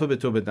مجوز اضافه به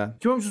تو بدن.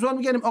 که ما سوال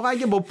می‌کردیم آقا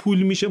اگه با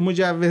پول میشه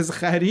مجوز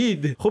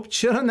خرید، خب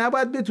چرا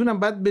نباید بتونم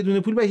بعد بدون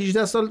پول با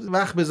 18 سال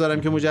وقت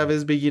بذارم که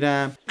مجوز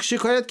بگیرم؟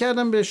 شکایت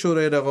کردم به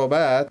شورای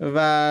رقابت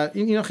و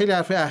اینا خیلی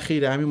حرف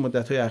اخیره، همین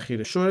مدت‌های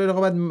اخیره. شورای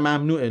رقابت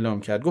ممنوع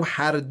اعلام کرد، گفت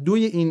هر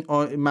دوی این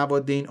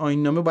مواد این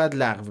آیین‌نامه باید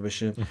باید لغو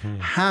بشه،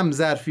 هم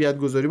ظرفیت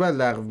گذاری باید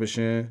لغو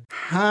بشه،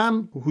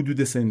 هم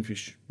حدود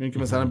صنفیش. یعنی که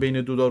مثلا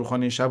بین دو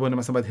داروخانه شبانه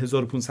مثلا باید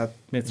 1500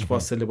 متر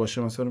فاصله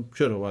باشه، مثلا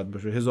چرا باید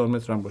باشه 1000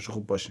 متر هم باشه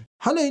خوب باشه.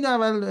 حالا این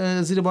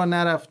اول زیر بار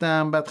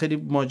نرفتم، بعد خیلی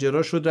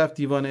ماجرا شد، رفت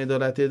دیوان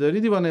عدالت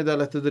اداری، دیوان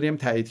عدالت اداری هم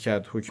تایید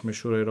کرد حکم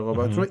شورای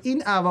رقابت رو.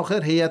 این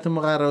اواخر هیئت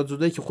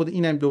مقررات‌زده که خود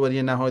اینم دوباره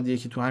یه نهادیه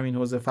که تو همین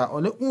حوزه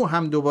فعاله، اون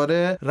هم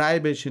دوباره رأی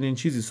به چنین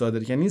چیزی صادر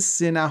کرد. یعنی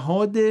سه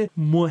نهاد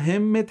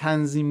مهم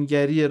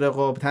تنظیمگری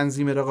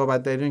تنظیم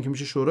رقابت در ایران که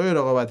میشه شورای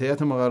رقابت،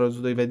 هیئت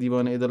مقررات‌زده و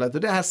دیوان عدالت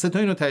اداری، هر سه تا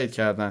اینو تایید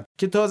کردن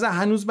که تازه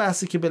هنوز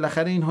بحثی که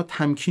بالاخره اینها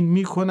تمکین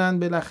میکنن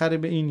بالاخره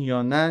به این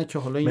یا نه، که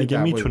حالا این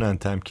مگه میتونن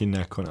تمکین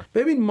نکنن؟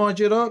 ببین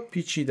ماجرا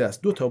پیچیده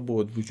است، دو تا بعد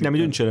وجود داره.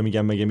 نمیدونی چرا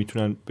میگم مگه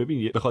میتونن؟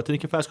 ببین به خاطر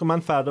اینکه فرض کن من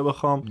فردا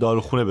بخوام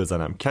داروخونه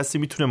بزنم، کسی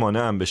میتونه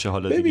مانعم بشه؟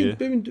 حالا دیگه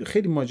ببین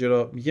خیلی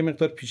ماجرا یه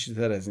مقدار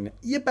پیچیده‌تر از اینه.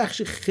 یه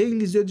بخش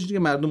خیلی زیادی که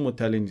مردم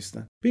مطلع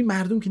نیستن. ببین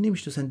مردم که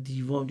نمیشناسن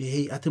دیوان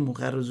هیئت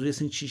مقررات‌زده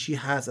اصلا چی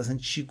هست، اصلا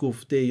چی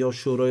گفته، یا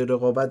شورای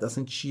رقابت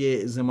اصلا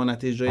چیه،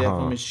 ضمانت اجرایی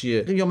احکامش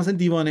چیه، یا مثلا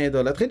دیوان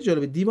عدالت. خیلی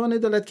جالبه، دیوان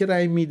عدالت که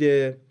رأی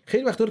میده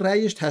خیلی وقتا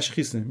رأیش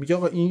تشخیص نه، میگه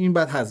آقا این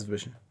باید حذف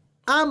بشه.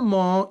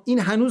 اما این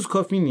هنوز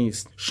کافی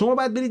نیست. شما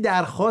باید بری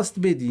درخواست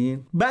بدین،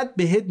 بعد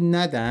بهت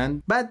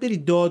ندن، بعد بری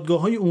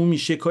دادگاه‌های عمومی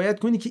شکایت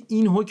کنی که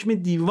این حکم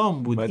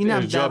دیوان بود، اینم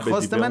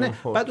درخواست منه،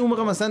 بعد اون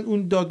موقع مثلا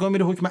اون دادگاه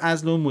میره حکم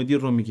عزل اون مدیر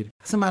رو میگیره.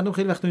 اصلا مردم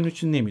خیلی وقتا اینو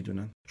چی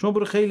نمیدونن. شما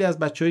برو خیلی از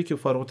بچه‌هایی که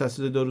فارغ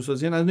التحصیل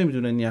داروسازی ان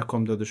نمیدونن این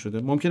احکام داده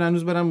شده، ممکن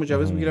هنوز برن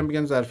مجوز بگیرن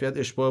بگن ظرفیت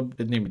اشباع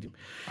نمیدیم.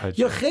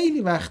 یا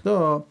خیلی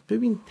وقتا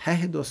ببین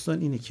ته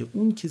داستان اینه که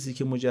اون کسی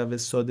که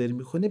مجوز صادر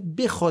میکنه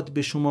بخواد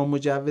به شما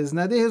مجوز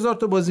نده، هزار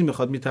تا بازی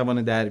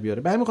میتونه در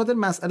بیاره. به همین خاطر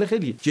مسئله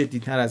خیلی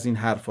جدی‌تر از این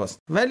حرفاست.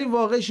 ولی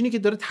واقعش اینه که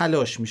داره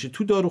تلاش میشه.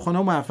 تو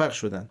داروخانه‌ها موفق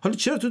شدن. حالا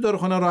چرا تو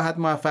داروخانه راحت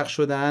موفق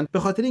شدن؟ به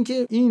خاطر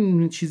اینکه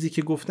این چیزی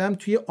که گفتم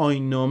توی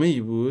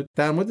آیین‌نامه‌ای بود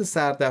در مورد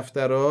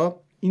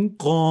سردفترها، این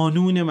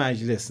قانون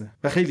مجلسه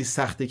و خیلی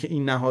سخته که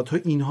این نهادها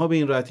اینها به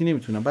این راحتی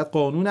نمیتونن. بعد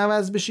قانون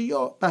عوض بشه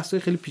یا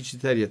بحث‌های خیلی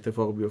پیچیده‌تری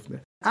اتفاق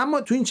بیفته.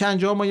 اما تو این چند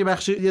جا ما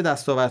یه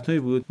دستاوردهایی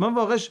بود. من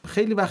واقعا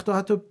خیلی وقتا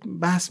حتی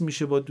بحث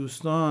میشه با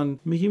دوستان،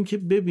 میگیم که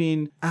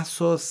ببین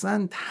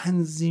اساساً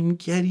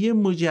تنظیمگری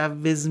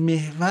مجوز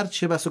محور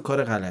چه بسا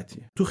کار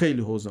غلطیه تو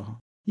خیلی حوزه‌ها.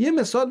 یه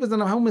مثال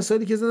بزنم، همون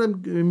مثالی که زدم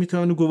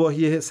میتونه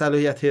گواهی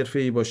صلاحیت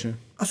حرفه‌ای باشه.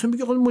 اصلا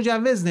میگه خب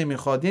مجوز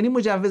نمیخواد، یعنی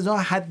مجوزها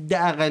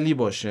حداقلی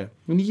باشه،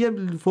 یعنی یه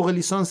فوق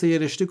لیسانس یه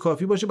رشته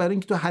کافی باشه برای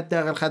اینکه تو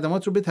حداقل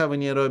خدمات رو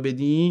بتوانی ارائه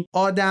بدی.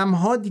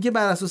 آدم‌ها دیگه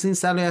بر اساس این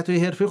صلاحیت‌های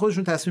حرفه‌ای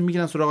خودشون تصمیم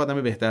میگیرن سراغ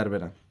آدم بهتر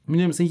برن.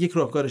 میدونی مثلا یک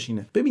راهکارش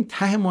اینه. ببین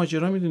ته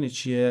ماجرا میدونی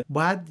چیه؟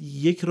 باید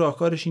یک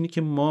راهکارش اینه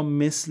که ما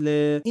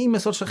مثل این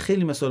مثالش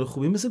خیلی مثال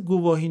خوبی، مثل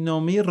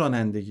گواهینامه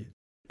رانندگی.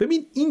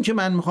 ببین این که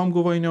من میخوام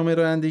گواهینامه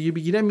رانندگی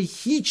بگیرم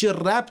هیچ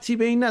ربطی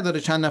به این نداره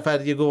چند نفر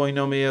دیگه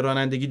گواهینامه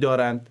رانندگی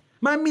دارند.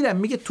 من میرم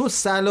میگه تو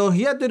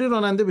صلاحیت داری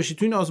راننده بشی،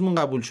 تو این آزمون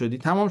قبول شدی،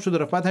 تمام شد،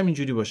 رفت. بعد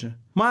همینجوری باشه.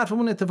 ما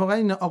حرفمون اتفاقا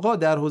اینه آقا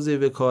در حوزه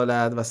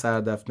وکالت و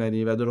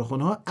سردفتری و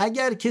داروخانه‌ها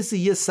اگر کسی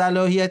یه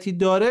صلاحیتی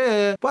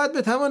داره باید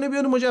بتونه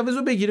بیاد مجوز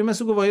رو بگیره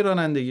مثل گواهی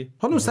رانندگی.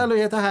 حالا اون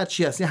صلاحیت هر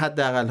چی هست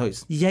حداقل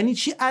هاست. یعنی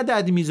چی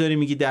عددی میذاری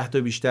میگی 10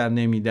 تا بیشتر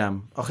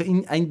نمیدم؟ آخه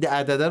این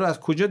عدد رو از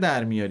کجا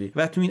در میاری؟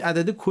 و تو این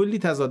عدد کلی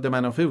تضاد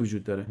منافع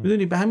وجود داره.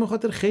 میدونی به همین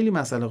خاطر خیلی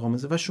مسئله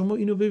قامزه. و شما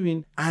اینو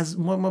ببین، از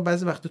ما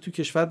بعضی وقتا تو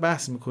کشور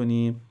بحث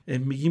میکنیم،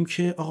 میگیم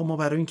که آقا ما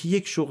برای اینکه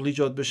یک شغل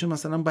ایجاد بشه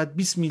مثلا باید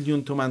 20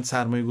 میلیون تومان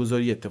سرمایه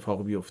گذاری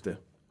اتفاق بیفته.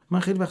 من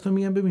خیلی وقتا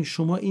میگم ببین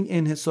شما این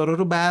انحصارا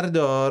رو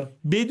بردار،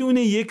 بدون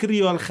 1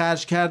 ریال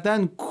خرج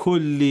کردن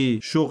کلی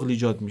شغل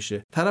ایجاد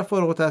میشه. طرف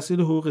فارغ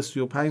التحصیل حقوق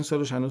 35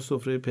 سالش هنوز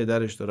سفره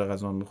پدرش داره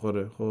غذا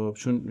میخوره، خب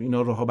چون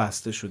اینا راهها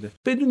بسته شده.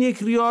 بدون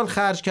 1 ریال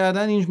خرج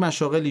کردن این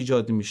مشاغل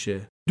ایجاد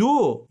میشه.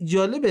 2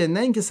 جالبه، نه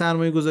اینکه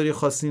سرمایه گذاری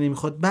خاصی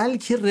نمیخواد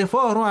بلکه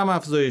رفاه رو هم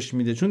افزایش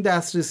میده، چون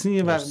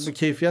دسترسی و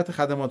کیفیت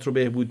خدمات رو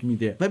بهبود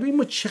میده. و ببین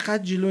ما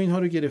چقدر جلو اینها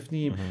رو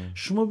گرفتیم.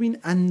 شما ببین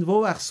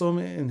انواع و اقسام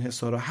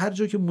انحصارا، هر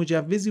جا که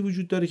مجوزی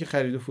وجود داره که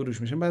خرید و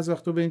فروش میشه. بعضی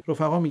وقتا به این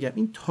رفقا میگم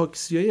این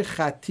تاکسیای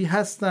خطی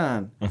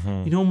هستن،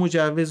 اینا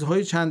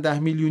مجوزهای چند ده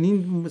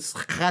میلیونی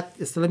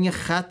خط، اصطلاحاً میگن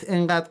خط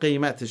انقدر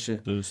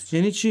قیمتشه.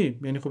 یعنی چی؟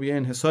 یعنی خب یه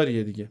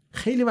انحصاریه دیگه.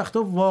 خیلی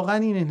وقتا واقعا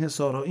این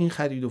انحصارها، این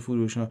خرید و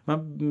فروش ها،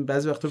 من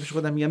بعضی وقتا پیش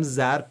خودم میگم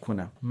ضرب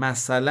کنم.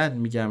 مثلا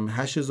میگم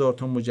 8000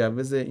 تا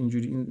مجوز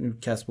اینجوری این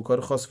کسب و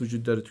کار خاص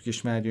وجود داره تو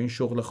کشور، یا این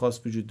شغل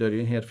خاص وجود داره،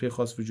 این حرفه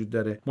خاص وجود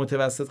داره،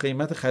 متوسط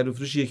قیمت خرید و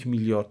فروش 1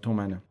 میلیارد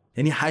تومانه.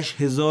 یعنی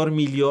 8000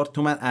 میلیارد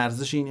تومان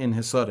ارزش این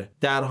انحصاره.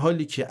 در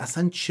حالی که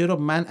اصلا چرا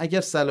من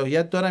اگر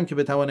صلاحیت دارم که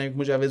بتوانم یک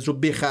مجوز رو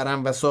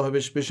بخرم و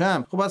صاحبش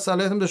بشم، خب باید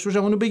صلاحیتم داشته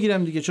باشم اونو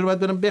بگیرم دیگه، چرا باید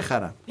برم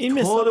بخرم؟ این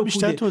مثال رو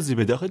بیشتر توضیح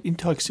بده. آخه این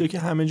تاکسی‌ها که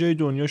همه جای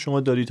دنیا شما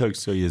داری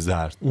تاکسی‌های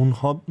زرد،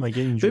 اونها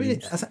مگه اینجوری؟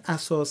 ببینید اصلا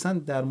اساسا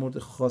در مورد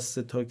خاص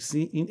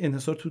تاکسی این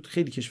انحصار تو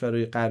خیلی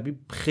کشورهای غربی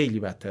خیلی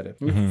بدتره.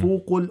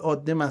 فوق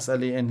العاده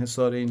مسئله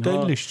انحصار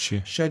اینها دلیلش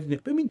چیه؟ شدیده.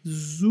 ببین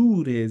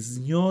زور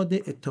زیاد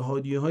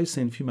اتحادیه‌های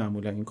صنفی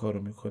معمولا این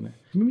کارو میکنه.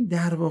 ببین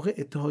در واقع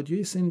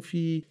اتحادیه‌های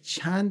صنفی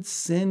چند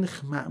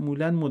سنخ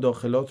معمولا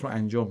مداخلات رو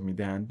انجام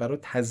میدن برای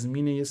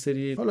تضمین یه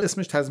سری، حالا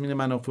اسمش تضمین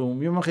منافع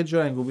عمومی، ما خیلی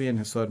جا رنگ و بوی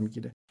انحصار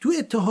میگیره. تو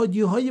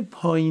اتحادیه‌های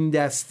پایین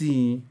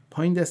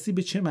دستی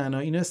به چه معنا؟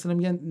 اینا اصلا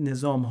میگن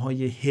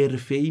نظام‌های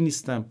حرفه‌ای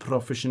نیستن،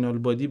 پروفشنال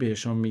بادی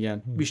بهشون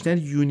میگن، بیشتر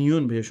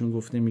یونیون بهشون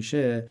گفته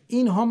میشه.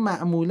 اینها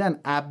معمولاً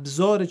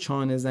ابزار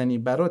چانه‌زنی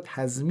برای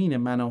تضمین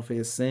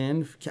منافع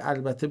صنف که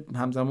البته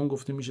همزمان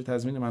گفته میشه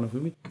تضمین منافع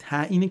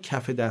تعیین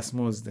کف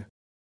دستمزد.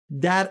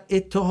 در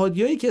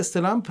اتحادیه‌ای که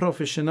اصطلاحاً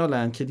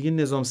پروفشنالن که دیگه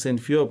نظام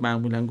صنفی‌ها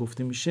معمولاً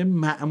گفته میشه،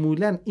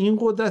 معمولاً این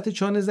قدرت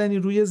چانه‌زنی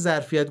روی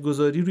ظرفیت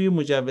گذاری روی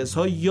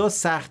مجوزها یا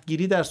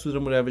سختگیری در صدور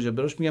مروجات،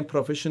 براش میگن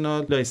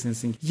پروفشنال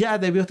لایسنسینگ. یه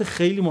ادبیات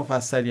خیلی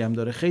مفصلی هم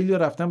داره، خیلی‌ها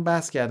رفتن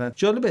بحث کردن.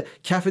 جالبه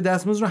کف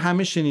دستمزد رو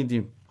همه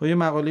شنیدیم. یه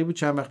مقاله بود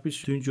چند وقت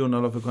پیش تو این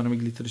جورنال آف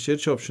اکونومیک لیترچر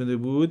چاپ شده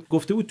بود،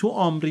 گفته بود تو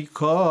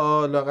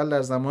آمریکا لااقل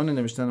در زمان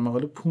نوشتن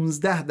مقاله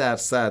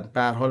 15%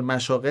 به هر حال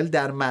مشاغل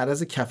در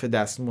معرض کف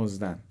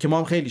دستمزدن که ما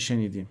هم خیلی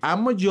شنیدیم.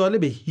 اما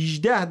جالبه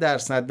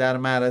 18% در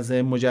معرض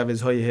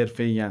مجوزهای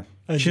حرفه‌ای ان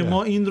که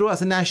ما این رو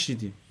اصلا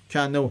نشنیدیم.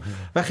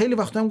 و خیلی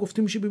وقتا هم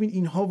گفته میشه ببین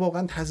اینها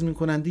واقعا تضمین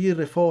کننده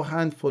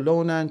رفاهند،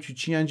 فلانن،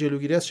 چیان،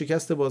 جلوگیری از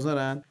شکست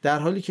بازارن، در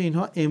حالی که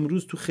اینها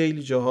امروز تو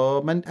خیلی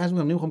جاها، من از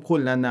میگم نمیخوام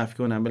کلا نفی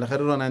کنم،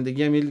 بالاخره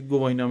رانندگی هم یه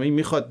گواهینامه‌ای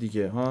میخواد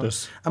دیگه ها،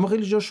 اما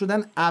خیلی جا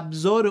شدن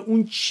ابزار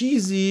اون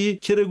چیزی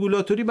که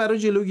رگولاتوری برای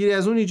جلوگیری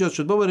از اون ایجاد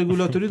شد. بابا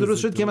رگولاتوری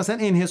درست شد که مثلا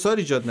انحصار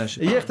ایجاد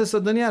نشه. یه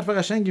اقتصاددانی حرف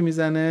قشنگی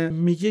میزنه،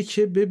 میگه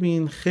که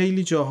ببین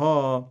خیلی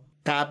جاها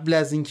قبل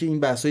از اینکه این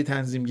بحث‌های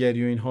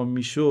تنظیمگری و اینها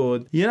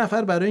میشد، یه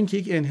نفر برای اینکه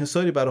یک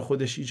انحصاری برای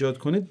خودش ایجاد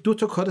کنه 2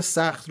 تا کار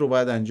سخت رو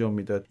باید انجام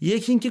میداد.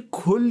 یکی اینکه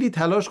کلی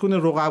تلاش کنه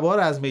رقبا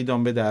رو از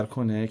میدان بدر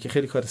کنه که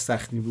خیلی کار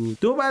سختی بود.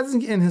 دو بعد از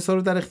اینکه انحصار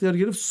رو در اختیار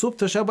گرفت، صبح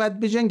تا شب باید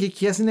بجنگه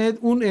که کسی نیاد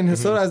اون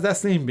انحصار رو از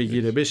دست این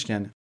بگیره،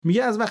 بشکنه.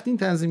 میگه از وقتی این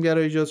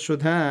تنظیمگرا ایجاد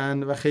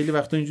شدن و خیلی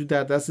وقتا اینجور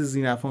در دست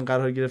ذی‌نفعان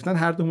قرار گرفتن،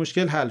 هر دو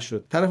مشکل حل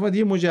شد. طرف اومد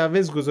یه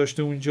مجوز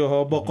گذاشته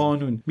اونجاها با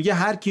قانون، میگه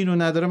هر کی اینو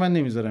نداره من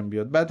نمیذارم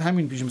بیاد. بعد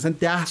همین پیش مثلا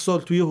 10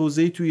 سال توی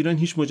حوزه تو ایران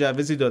هیچ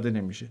مجوزی داده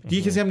نمیشه،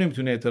 دیگه کسی هم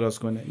نمیتونه اعتراض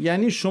کنه.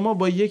 یعنی شما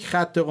با یک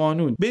خط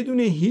قانون بدون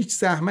هیچ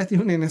زحمتی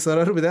اون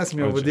انحصارا رو به دست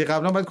می آوردی،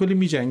 قبلا بعد کلی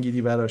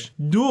میجنگیدی براش.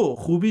 دو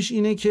خوبیش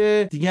اینه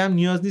که دیگه هم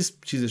نیاز نیست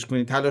چیزش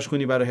کنی، تلاش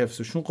کنی برای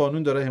حفظش، چون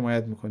قانون داره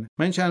حمایت میکنه.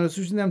 من چند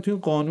روز دیدم تو این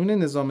قانون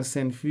نظام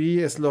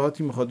صنفی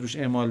اصلاحاتی میخواد روش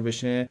اعمال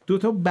بشه، 2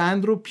 تا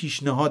بند رو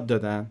پیشنهاد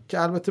دادن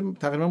که البته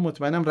تقریبا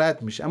مطمئنم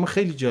رد میشه، اما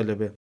خیلی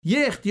جالبه.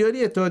 یه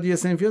اختیاری اتحادیه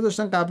صنفی ها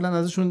داشتن قبلا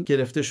ازشون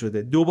گرفته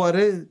شده،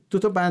 دوباره 2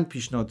 تا بند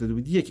پیشنهاد داده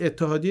بود. یک،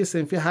 اتحادیه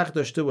صنفی حق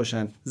داشته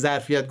باشن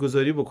ظرفیت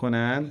گذاری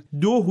بکنن.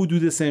 2،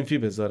 حدود صنفی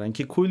بذارن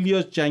که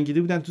کلیا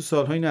جنگیده بودن تو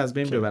سال‌ها اینو از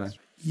بین ببرن.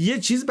 یه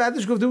چیز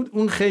بعدش گفته بود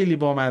اون خیلی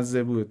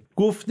بامزه بود،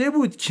 گفته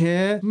بود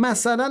که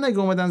مثلا اگه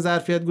اومدن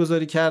ظرفیت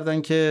گذاری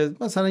کردن که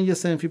مثلا یه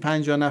صنفی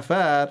 50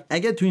 نفر،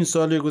 اگه تو این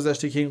سال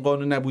گذشته که این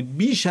قانون نبود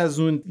بیش از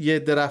اون یه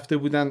درفته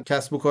بودن،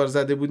 کسب و کار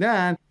زده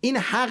بودن، این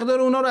حق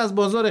داره اونا رو از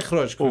بازار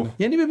اخراج کنه.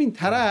 یعنی ببین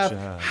طرف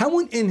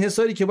همون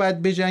انحصاری که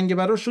باید بجنگه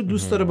براش رو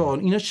دوست داره بهال.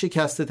 اینا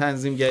شکست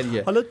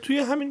تنظیمگریه. حالا توی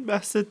همین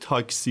بحث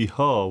تاکسی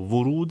ها،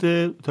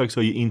 ورود تاکسی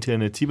های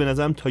اینترنتی به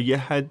نظرم تا یه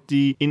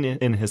حدی این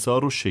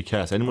انحصار رو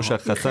شکست. یعنی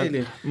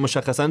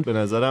مشخصاً به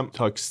نظرم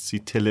تاکسی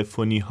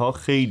تلفنی ها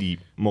خیلی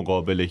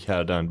مقابله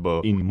کردن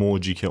با این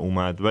موجی که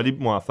اومد ولی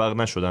موفق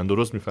نشدن.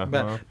 درست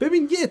میفهمم؟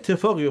 ببین یه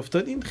اتفاقی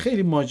افتاد، این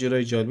خیلی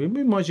ماجرای جالبه.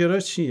 ببین ماجرا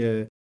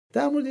چیه؟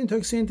 در مورد این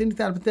تاکسی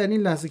اینترنتی البته در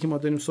این لحظه که ما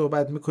داریم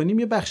صحبت میکنیم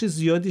یه بخش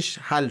زیادیش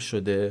حل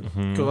شده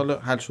که حالا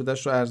حل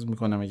شدهش رو عرض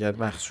میکنم اگر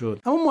وقت شد.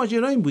 اما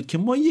ماجرا این بود که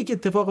ما یک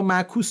اتفاق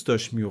معکوس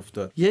داشت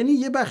میافتاد. یعنی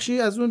یه بخشی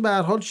از اون به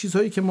هر حال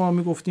چیزهایی که ما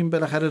میگفتیم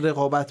بالاخره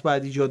رقابت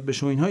باید ایجاد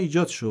بشه و اینها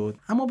ایجاد شد،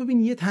 اما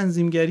ببین یه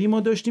تنظیمگری ما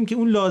داشتیم که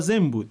اون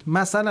لازم بود.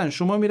 مثلا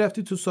شما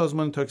میرفتی تو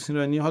سازمان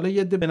تاکسیرانی، حالا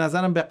یه به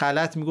نظرم به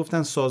غلط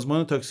میگفتن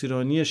سازمان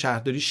تاکسیرانی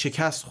شهرداری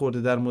شکست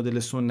خورده در مدل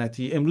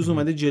سنتی، امروز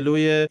اومده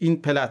جلوی این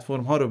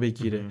پلتفرم ها رو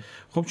بگیره.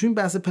 خب چون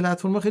بحث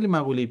پلتفرم خیلی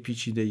مقوله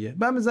پیچیده‌ایه.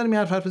 من بذارم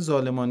حرف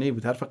زالمانه‌ای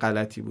بود، حرف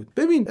غلطی بود.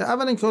 ببین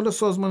اولا که حالا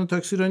سازمان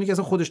تاکسیرانی که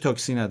اصلا خودش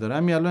تاکسی نداره،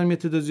 همین الان یه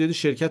تعداد زیادی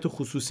شرکت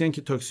خصوصی ان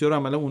که تاکسی رو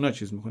عملا اونا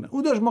چیز میکنن.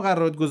 او داشت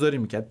مقررات گذاری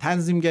میکرد،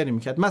 تنظیمگری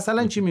میکرد.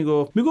 مثلا چی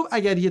میگفت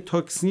اگر یه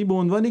تاکسی به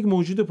عنوان یک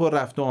موجود پر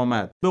رفت و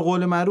آمد، به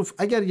قول معروف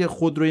اگر یه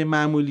خودروی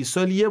معمولی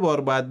سال یه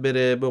بار باید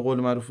بره به قول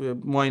معروف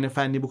معاینه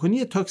فنی بکنی،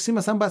 یه تاکسی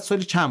مثلا بعد سال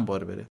چند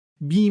بار بره.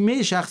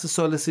 بیمه شخص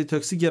ثالثی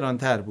تاکسی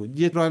گرانتر بود.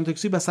 یک راننده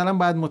تاکسی مثلا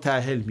باید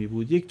متأهل می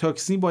بود. یک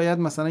تاکسی باید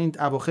مثلا این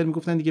اواخر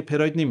میگفتن دیگه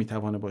پراید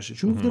نمیتوانه باشه،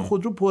 چون میگفتن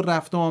خودرو پر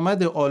رفت و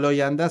آمد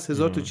آلاینده است،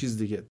 هزار تا چیز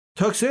دیگه.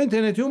 تاکسی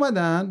اینترنتی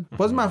اومدن،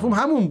 باز مفهوم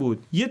همون بود.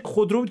 یک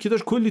خودرو بود که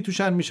داشت کلی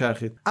توشن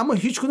میچرخید، اما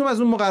هیچ کدوم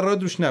از اون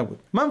مقررات روش نبود.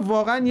 من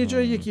واقعا یه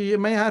جایی که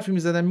من یه حرفی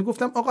میزدم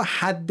میگفتم آقا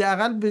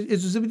حداقل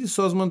اجازه بدید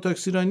سازمان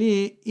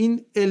تاکسیرانی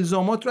این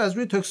الزامات رو از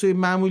روی تاکسی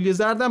معمولی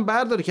زردم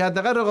برداره که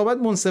حداقل رقابت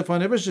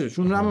منصفانه بشه،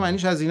 چون هم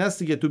معنیش هزینه است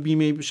دیگه. تو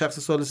بیمه شخص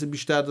ثالث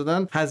بیشتر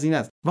دادن هزینه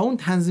است. و اون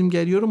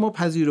تنظیمگری رو ما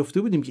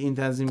پذیرفته بودیم که این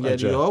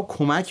تنظیمگری ها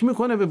کمک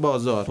میکنه به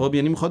بازار. خب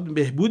یعنی میخواد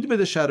بهبود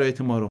بده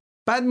شرایط ما رو.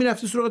 بعد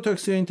میرفتی سراغ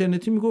تاکسی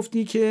اینترنتی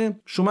میگفتی که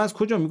شما از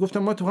کجا؟ میگفتم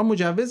ما اتفاقا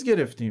مجوز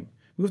گرفتیم.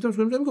 میگفت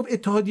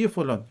اتحادیه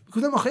فلان.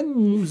 میگفتم آخه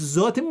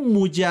ذات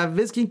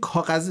مجوز که این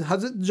کاغذ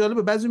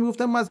جالبه، بعضی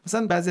میگفتم ما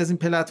مثلا بعضی از این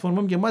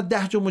پلتفرم‌ها میگه ما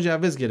 10 تا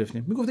مجوز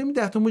گرفتیم. میگفتم این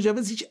 10 تا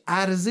مجوز هیچ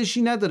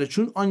ارزشی نداره،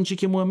 چون آنچه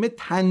که مهمه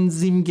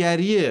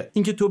تنظیمگریه.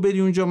 اینکه تو بری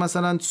اونجا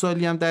مثلا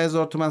سالی هم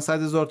 10,000 تومان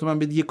 100,000 تومان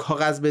بدی یه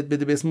کاغذ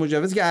بده به اسم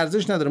مجوز که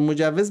ارزش نداره.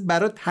 مجوز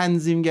برای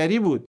تنظیمگری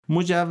بود.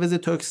 مجوز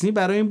تاکسی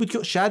برای این بود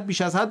که شاید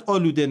بیش از حد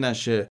آلوده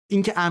نشه،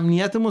 اینکه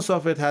امنیت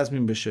مسافر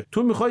تضمین بشه.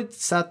 تو میخوای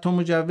 100 تا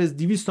مجوز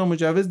 200 تا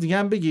مجوز دیگه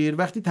هم بگیر،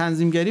 وقتی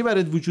تنظیمگری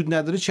برات وجود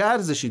نداره چه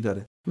ارزشی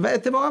داره؟ و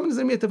اتفاقا من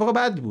نظرم اتفاق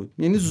بد بود،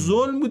 یعنی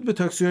ظلم بود به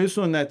تاکسی‌های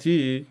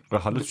سنتی. و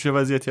حالا چه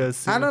وضعیتی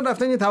هستی؟ الان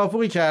رفتن یه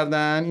توافقی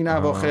کردن این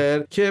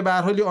اواخر که به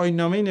هر حال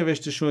آیین‌نامه‌ای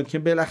نوشته شد که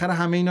بالاخره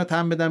همه اینا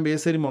تن بدن به یه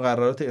سری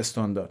مقررات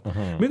استاندارد.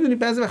 میدونی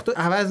بعضی وقتا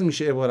عوض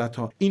میشه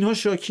عبارت‌ها. اینها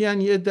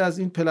شاکیان یه عده از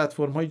این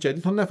پلتفرم‌های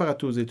جدید، نه فقط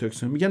تو حوزه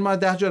تاکسی، میگن ما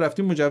 10 جا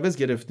رفتیم مجوز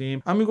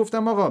گرفتیم. من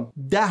میگفتم آقا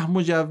 10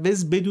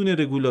 مجوز بدون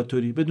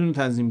رگولاتوری، بدون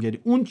تنظیمگری،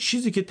 اون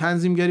چیزی که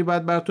تنظیمگری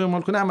باید بر تو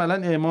اعمال کنه عملاً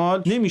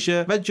اعمال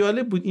نمیشه. و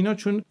جالب بود اینا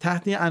چون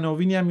تحت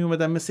عناوینی هم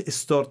میومدن مثل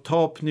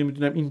استارتاپ،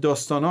 نمیدونم این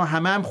داستانا،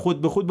 همه هم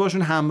خود به خود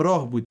باشون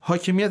همراه بود.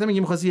 حاکمیت هم میگه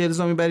می‌خواست یه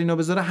الزامی بر اینا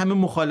بذاره، همه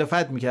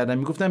مخالفت میکردن،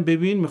 میگفتن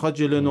ببین میخواد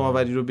جلوی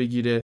نوآوری رو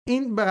بگیره.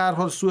 این به هر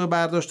حال سوء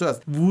برداشت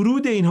است.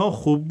 ورود اینها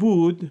خوب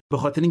بود به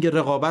خاطر اینکه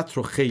رقابت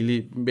رو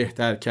خیلی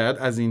بهتر کرد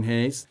از این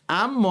حیث،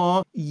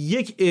 اما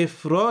یک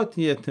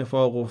افراطی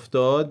اتفاق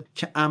افتاد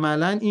که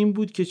عملاً این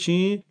بود که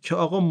چی؟ که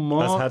آقا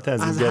ما از هر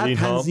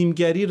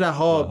تنظیمگری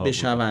رها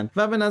بشوند.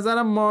 و به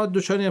نظرم ما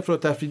دچار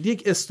افراط تفرید.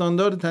 یک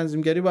استاندارد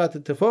تنظیمگری باید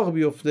اتفاق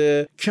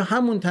بیفته که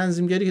همون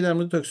تنظیمگری که در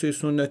مورد تاکسی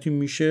سنتی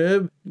میشه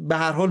به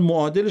هر حال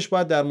معادلش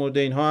باید در مورد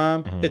اینها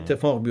هم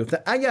اتفاق بیفته.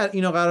 اگر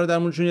اینا قرار در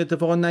موردشون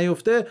اتفاق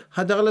نیفته،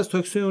 حداقل از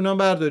تاکسی اونا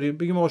برداریم،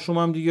 بگیم آقا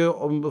شما هم دیگه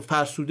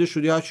فرسوده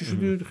شدی، هر چی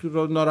شدی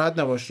ناراحت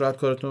نباش، راحت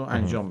کارتون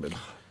انجام بده.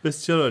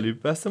 بسیار عالی.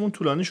 بحثمون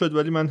طولانی شد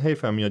ولی من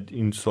حیفم میاد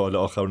این سوال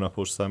آخر رو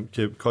نپرسم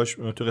که کاش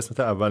تو قسمت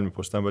اول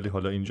میپرسم ولی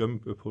حالا اینجا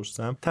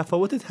بپرسم.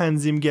 تفاوت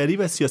تنظیمگری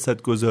و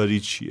سیاستگذاری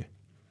چیه؟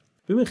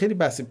 ببین خیلی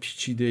بحث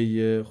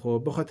پیچیده‌ایه.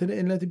 خب به خاطر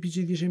علت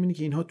پیچیدگیش اینه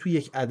که اینها توی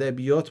یک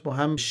ادبیات با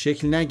هم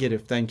شکل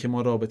نگرفتن که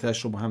ما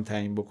رابطه‌اش رو با هم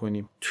تعیین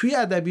بکنیم. توی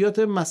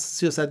ادبیات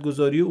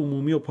سیاستگذاری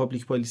عمومی و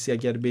پابلیک پالیسی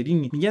اگر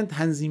برین میگن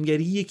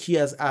تنظیمگری یکی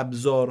از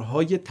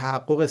ابزارهای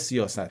تحقق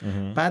سیاست.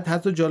 بعد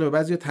حتی جالبه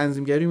بعضیا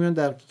تنظیمگری میان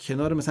در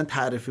کنار مثلا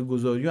تعرفه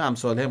گذاری و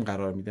امثال هم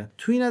قرار میدن.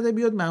 توی این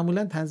ادبیات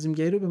معمولا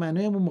تنظیمگری رو به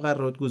معنای همون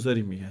مقررات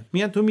گذاری میگن.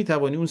 میگن تو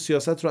میتوانی اون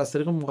سیاست رو از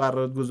طریق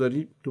مقررات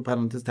گذاری تو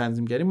پرانتز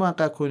تنظیمگری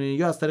محقق کنی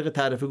یا از طریق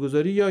تعرفه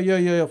گذاری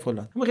یا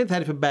فلان. اون خیلی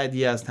تعریف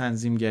بدی از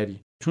تنظیمگری،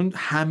 چون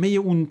همه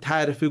اون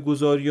تعرفه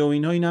گذاری و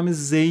اینها این همه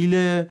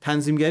ذیل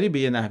تنظیمگری به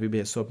یه نحوی به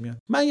حساب میاد.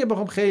 من یه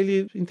بخوام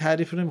خیلی این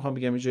تعریف رو نمیخوام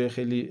بگم، اینجا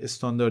خیلی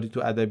استانداردی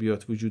تو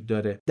ادبیات وجود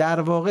داره. در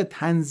واقع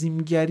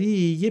تنظیمگری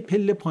یه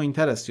پله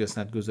پایینتر از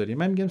سیاستگذاری.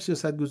 من میگم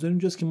سیاستگذاری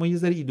اونجاست که ما یه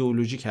ذره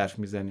ایدئولوژیک حرف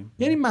میزنیم.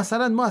 یعنی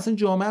مثلا ما اصلا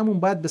جامعهمون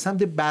باید به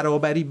سمت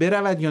برابری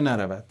برود یا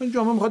نرود. این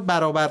جامعه میخواد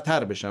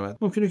برابرتر بشود.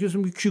 ممکنه کسی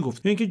بگه کی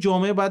گفت؟ یعنی که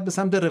جامعه باید به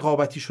سمت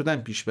رقابتی شدن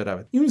پیش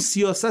برود. این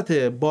سیاست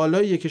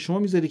بالاییه که شما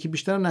میذاری که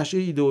بیشتر نشه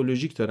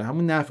ایدئولوژیک داره.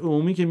 همون نفع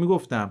عمومی که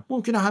میگفتم،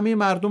 ممکنه همه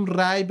مردم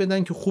رأی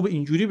بدن که خوب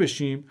اینجوری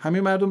بشیم،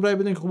 همه مردم رأی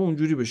بدن که خوب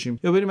اونجوری بشیم،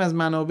 یا بریم از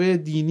منابع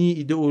دینی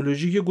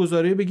ایدئولوژیک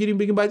گزاره‌ای بگیریم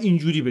بگیم بعد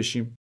اینجوری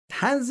بشیم.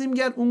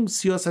 تنظیمگر اون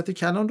سیاست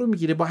کلان رو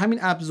میگیره با همین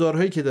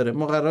ابزارهایی که داره،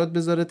 مقررات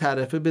بذاره،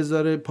 تعرفه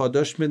بذاره،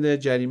 پاداش بده،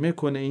 جریمه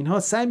کنه، اینها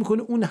سعی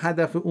میکنه اون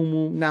هدف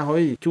عموم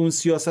نهایی که اون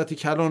سیاست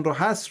کلان رو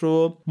هست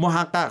رو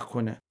محقق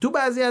کنه. تو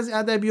بعضی از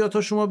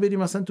ادبیات‌ها شما بریم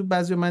مثلا تو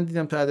بعضی من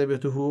دیدم تو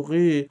ادبیات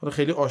حقوقی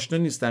خیلی آشنا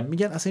نیستم،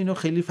 میگن اصلا اینا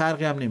خیلی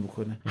فرقی هم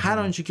نمیکنه. هر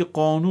آنچه که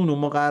قانون و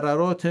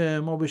مقررات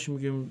ما بهش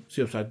میگیم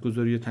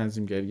سیاستگذاری و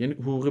تنظیمگری، یعنی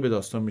حقوقی به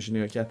داستان میشه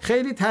نگاه کرد.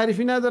 خیلی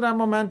تعریفی ندارم،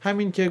 اما من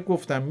همین که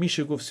گفتم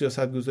میشه گفت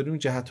سیاستگذاری اون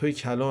جهت‌های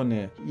کلان،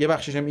 یه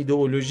بخشش هم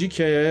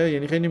ایدئولوژیکه،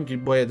 یعنی خیلی نمیگی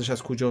بایدش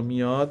از کجا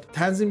میاد.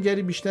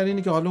 تنظیمگری بیشتر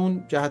اینه که حالا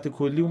اون جهت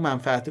کلی، اون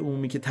منفعت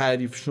عمومی که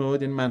تعریف شد،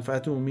 این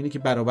منفعت عمومی اینه که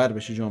برابر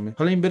بشه جامعه.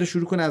 حالا این بره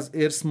شروع کنه از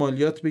ارث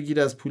مالیات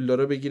بگیره، از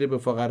پولدارا بگیره، به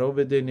فقرا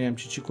بده، نمیدونم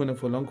چی کنه،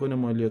 فلان کنه،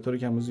 مالیات‌ها رو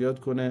کم و زیاد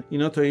کنه،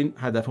 اینا تا این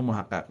هدف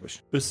محقق بشه.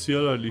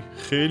 بسیار عالی.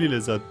 خیلی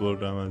لذت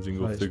بردم از این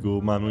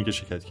گفتگو. ممنون که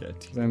شرکت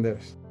کردی. زنده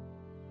باشید.